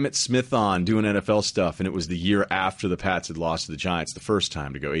 We had Emmett Smith on doing NFL stuff, and it was the year after the Pats had lost to the Giants the first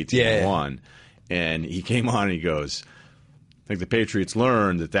time to go 18-1. And he came on and he goes, I think the Patriots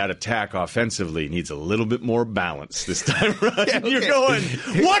learned that attack offensively needs a little bit more balance this time around. Yeah, okay. You're going,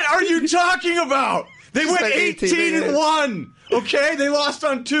 what are you talking about? They went 18-1. Okay, they lost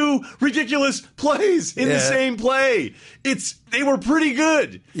on 2 ridiculous plays in the same play. They were pretty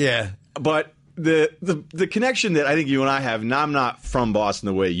good. Yeah, but the connection that I think you and I have, and I'm not from Boston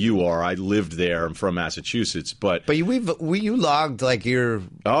the way you are. I lived there. I'm from Massachusetts, but you logged like your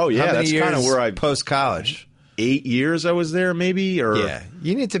that's kind of where I post college. 8 years I was there, maybe, or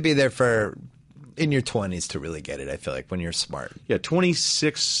you need to be there in your 20s to really get it. I feel like when you're smart.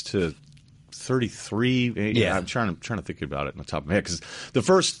 26 to 33. Yeah, I'm trying to think about it on the top of my head because the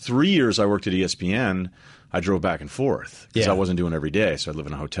first 3 years I worked at ESPN, I drove back and forth because I wasn't doing it every day. So I'd live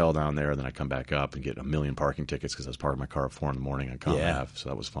in a hotel down there, then I'd come back up and get a million parking tickets because I was parking my car at 4 in the morning on Common Ave, so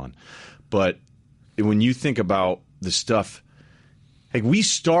that was fun. But when you think about the stuff, like we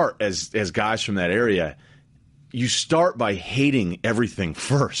start as guys from that area. You start by hating everything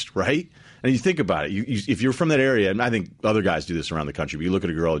first, right? And you think about it. If you're from that area, and I think other guys do this around the country, but you look at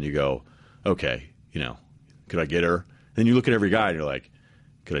a girl and you go, okay, could I get her? Then you look at every guy and you're like,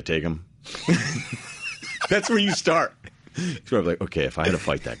 could I take him? That's where you start. So I'm like, okay, if I had to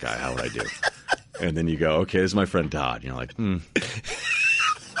fight that guy, how would I do? And then you go, okay, this is my friend Todd. And you're like,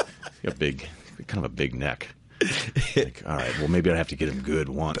 kind of a big neck. Like, all right, well, maybe I'd have to get him good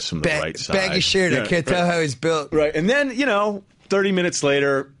once from the right side. Baggy shirt. I can't tell how he's built. Right. And then, 30 minutes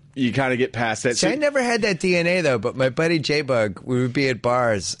later, you kind of get past that. See, I never had that DNA, though, but my buddy J-Bug, we would be at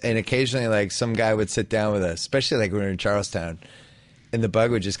bars, and occasionally, like, some guy would sit down with us, especially, like, when we were in Charlestown, and the Bug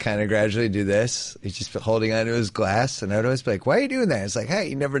would just kind of gradually do this. He'd just be holding onto his glass, and I'd always be like, why are you doing that? It's like, hey,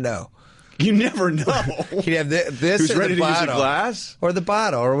 you never know. You never know. He'd have this Who's or ready the to bottle. Use a glass? Or the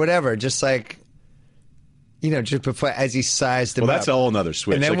bottle, or whatever, just like... just before as he sized him up. Well, that's a whole other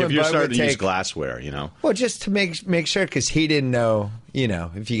switch. And then like if you're Bud starting to take, use glassware, Well, just to make sure, because he didn't know,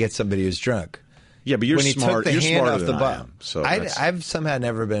 if you get somebody who's drunk. Yeah, but you're when smart. He took the you're hand smarter off than the I am. So I've somehow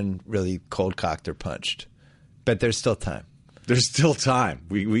never been really cold cocked or punched, but there's still time. There's still time.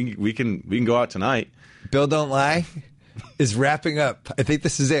 We can go out tonight. Bill Don't Lie is wrapping up. I think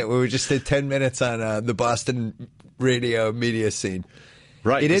this is it. We just did 10 minutes on the Boston radio media scene.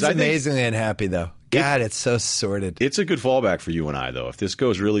 Right. It is amazingly unhappy, though. God, it's so sordid. It's a good fallback for you and I, though. If this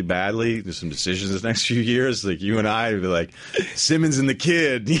goes really badly, there's some decisions the next few years. Like you and I would be like Simmons and the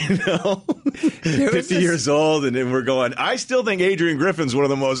kid, 50 years old, and then we're going. I still think Adrian Griffin's one of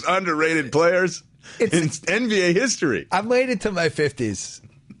the most underrated players in NBA history. I'm waiting till my 50s.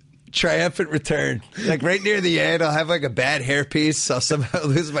 Triumphant return. Like right near the end, I'll have like a bad hairpiece. I'll somehow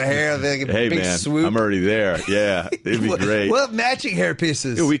lose my hair. I'll have like a big swoop. I'm already there. Yeah, it'd be great. We'll have matching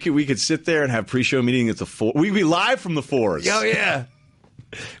hairpieces. Yeah, we could sit there and have pre-show meeting at the four. We'd be live from the fours. Oh yeah,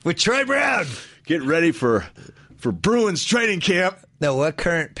 with Troy Brown. Get ready for Bruins training camp. Now, what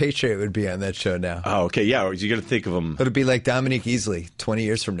current Patriot would be on that show now? Oh, okay, yeah. You got to think of them. It'll be like Dominique Easley 20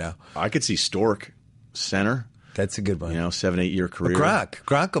 years from now. I could see Stork, center. That's a good one. 7-8 year career.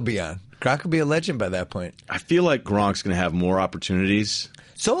 Gronk will be on. Gronk will be a legend by that point. I feel like Gronk's going to have more opportunities.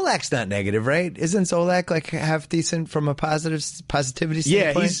 Zolak's not negative, right? Isn't Zolak like half decent from a positivity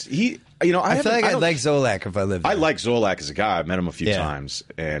standpoint? Yeah, I feel like I'd like Zolak if I lived there. I like Zolak as a guy. I've met him a few times,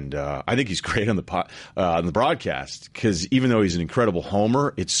 and I think he's great on the broadcast because even though he's an incredible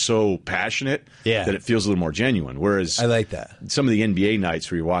homer, it's so passionate that it feels a little more genuine. Whereas I like that. Some of the NBA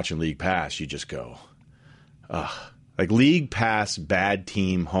nights where you're watching League Pass, you just go, like League Pass, bad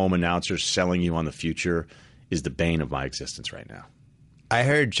team, home announcers selling you on the future is the bane of my existence right now. I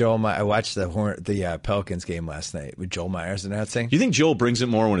heard Joel. I watched the Pelicans game last night with Joel Myers announcing. Do you think Joel brings it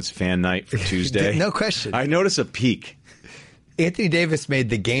more when it's fan night for Tuesday? No question. I notice a peak. Anthony Davis made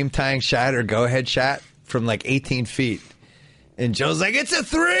the game-tying shot or go-ahead shot from like 18 feet. And Joel's like, it's a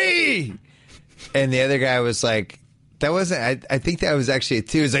 3! And the other guy was like, that wasn't, I think that was actually a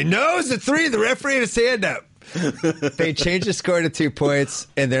 2. He was like, no, it's a 3. The referee had his hand up. They changed the score to 2 points,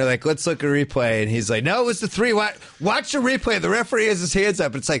 and they're like, let's look at a replay. And he's like, no, it was the 3. Watch the replay. The referee has his hands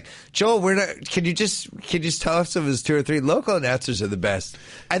up. It's like, Joel, can you just tell us if it was 2 or 3? Local announcers are the best.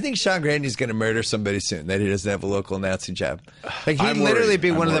 I think Sean Grandy's going to murder somebody soon that he doesn't have a local announcing job. Like, he'd literally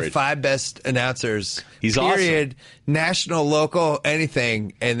be one of the 5 best announcers. He's period, awesome. National, local,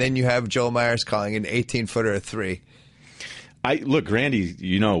 anything. And then you have Joel Myers calling an 18-footer a 3. Look, Grandy,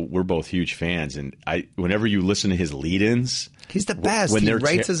 we're both huge fans, and whenever you listen to his lead-ins, he's the best. He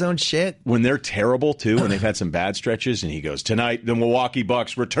writes his own shit. When they're terrible, too, when they've had some bad stretches, and he goes, tonight, the Milwaukee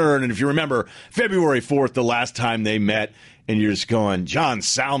Bucks return, and if you remember, February 4th, the last time they met, and you're just going, John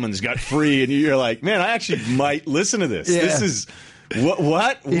Salmon's got free, and you're like, man, I actually might listen to this. Yeah. This is,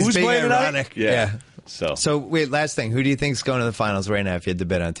 what? He's Who's being playing ironic. tonight? Yeah. So, wait, last thing. Who do you think's going to the finals right now if you had to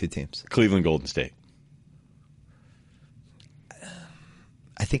bet on 2 teams? Cleveland, Golden State.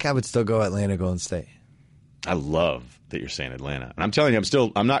 I think I would still go Atlanta, Golden State. I love that you're saying Atlanta. And I'm telling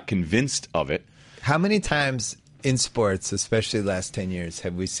you, I'm not convinced of it. How many times in sports, especially the last 10 years,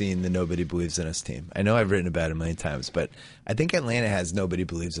 have we seen the nobody believes in us team? I know I've written about it a million times, but I think Atlanta has nobody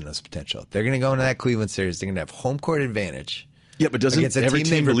believes in us potential. They're going to go into that Cleveland series. They're going to have home court advantage. Yeah, but doesn't every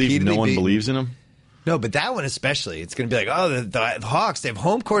team believe no one believes in them? No, but that one especially. It's going to be like, oh, the Hawks, they have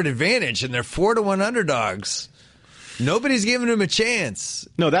home court advantage, and they're 4-1 underdogs. Nobody's giving him a chance.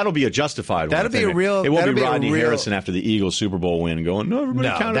 No, that'll be a justified one. That'll be a real. It won't be Rodney Harrison after the Eagles Super Bowl win going, no, everybody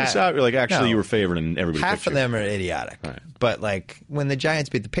counted us out. You're like, actually, you were favored and everybody half of you. them are idiotic. Right. But like when the Giants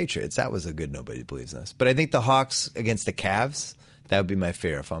beat the Patriots, that was a good nobody believes in us. But I think the Hawks against the Cavs, that would be my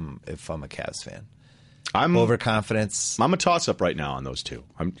fear if I'm a Cavs fan. I'm overconfidence. I'm a toss-up right now on those two.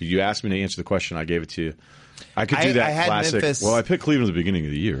 You asked me to answer the question. I gave it to you. I could do that classic. Memphis. Well, I picked Cleveland at the beginning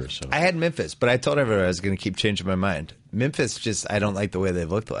of the year. So I had Memphis, but I told everyone I was going to keep changing my mind. Memphis, I don't like the way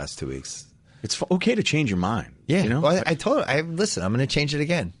they've looked the last 2 weeks. It's okay to change your mind. Yeah. You know? Well, I told him, listen, I'm going to change it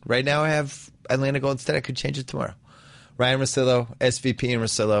again. Right now I have Atlanta Golden State. I could change it tomorrow. Ryen Russillo, SVP and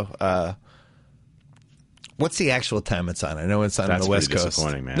Russillo. What's the actual time it's on? I know it's on the West Coast. That's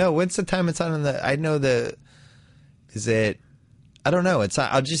disappointing, man. No, when's the time it's on I know is it, I don't know. It's on,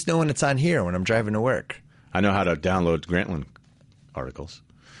 I'll just know when it's on here when I'm driving to work. I know how to download Grantland articles.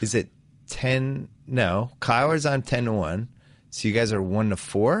 Is it 10? No. Kyler's on 10-1. So you guys are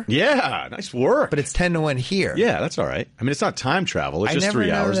 1-4? Yeah, nice work. But it's 10-1 here. Yeah, that's all right. I mean, it's not time travel. It's just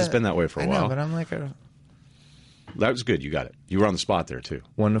 3 hours. It's been that way for a while. I know, but I'm like that was good. You got it. You were on the spot there, too.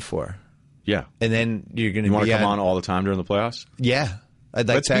 1-4. Yeah. And then you're going to You want to come on all the time during the playoffs? Yeah.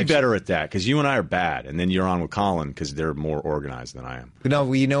 Let's be better at that, because you and I are bad, and then you're on with Colin because they're more organized than I am.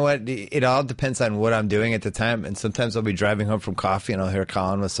 No, you know what? It all depends on what I'm doing at the time, and sometimes I'll be driving home from coffee, and I'll hear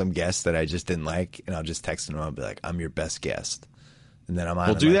Colin with some guest that I just didn't like, and I'll just text him, and I'll be like, I'm your best guest. And then I'm on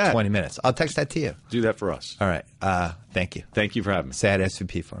in like 20 minutes. I'll text that to you. Do that for us. All right. Thank you. Thank you for having me. Sad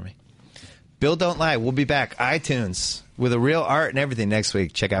SVP for me. Bill Don't Lie. We'll be back. iTunes with a real art and everything next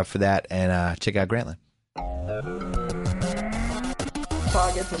week. Check out for that, and check out Grantland. So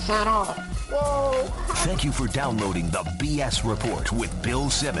I get to sign off. Whoa. Thank you for downloading the BS Report with Bill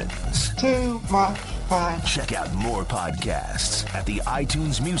Simmons. Too much fun. Check out more podcasts at the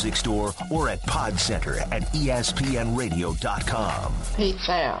iTunes Music Store or at Pod Center at ESPNradio.com. Peace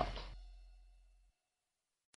out.